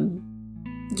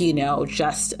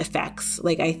 just effects.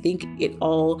 Like, I think it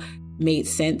all made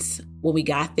sense when we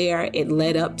got there. It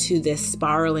led up to this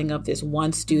spiraling of this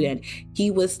one student.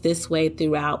 He was this way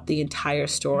throughout the entire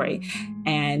story.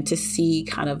 And to see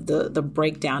kind of the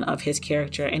breakdown of his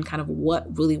character and kind of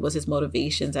what really was his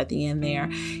motivations at the end there,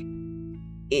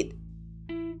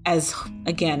 as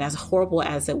horrible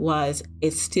as it was,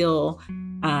 it's still,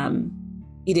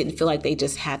 you didn't feel like they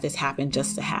just had this happen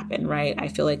just to happen, right? I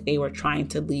feel like they were trying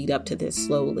to lead up to this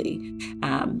slowly,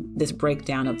 this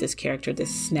breakdown of this character,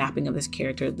 this snapping of this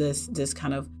character, this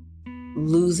kind of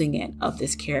losing it of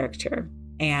this character.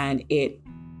 And it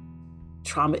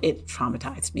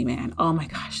traumatized me, man. Oh my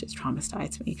gosh, it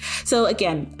traumatized me. So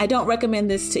again, I don't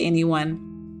recommend this to anyone.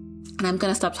 And I'm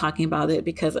going to stop talking about it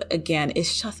because, again,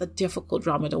 it's just a difficult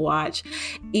drama to watch,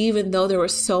 even though there were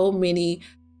so many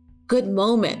good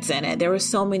moments in it. There were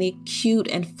so many cute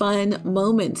and fun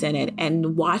moments in it.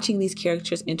 And watching these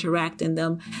characters interact in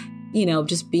them,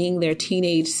 just being their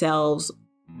teenage selves,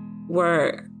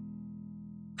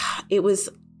 it was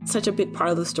such a big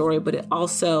part of the story, but it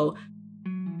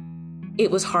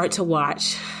was hard to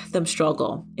watch them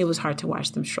struggle. It was hard to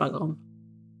watch them struggle.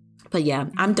 But yeah,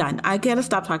 I'm done. I gotta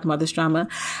stop talking about this drama.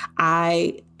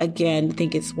 I, again,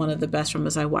 think it's one of the best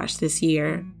dramas I watched this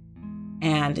year.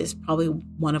 And it's probably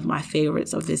one of my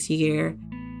favorites of this year.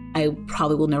 I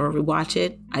probably will never rewatch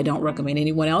it. I don't recommend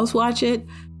anyone else watch it.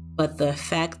 But the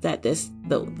fact that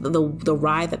the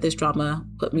ride that this drama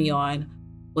put me on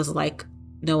was like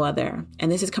no other.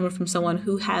 And this is coming from someone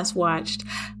who has watched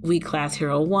We Class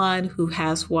Hero 1, who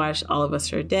has watched All of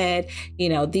Us Are Dead.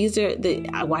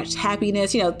 I watched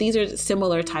Happiness. These are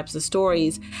similar types of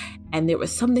stories. And there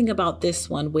was something about this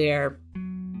one where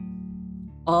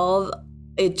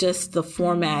the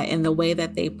format and the way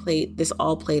that they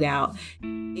all played out,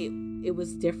 it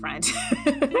was different.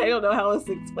 I don't know how else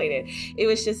to explain it. It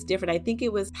was just different. I think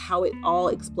it was how it all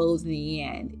explodes in the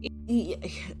end.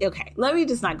 Okay, let me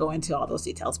just not go into all those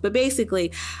details. But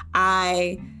basically,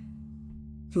 I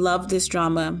love this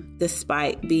drama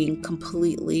despite being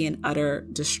completely and utter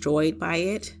destroyed by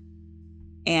it.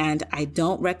 And I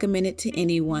don't recommend it to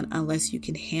anyone unless you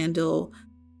can handle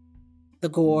the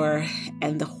gore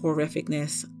and the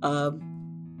horrificness of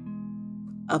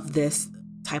this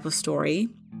type of story.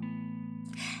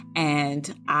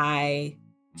 And I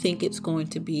think it's going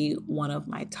to be one of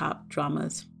my top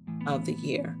dramas of the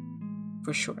year,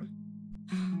 for sure.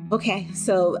 Okay,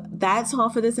 so that's all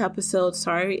for this episode.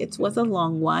 Sorry, it was a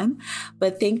long one,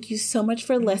 but thank you so much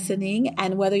for listening.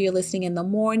 And whether you're listening in the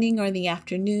morning or in the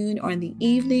afternoon or in the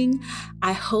evening,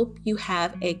 I hope you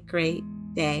have a great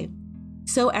day.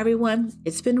 So everyone,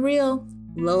 it's been real.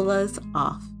 Lola's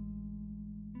off.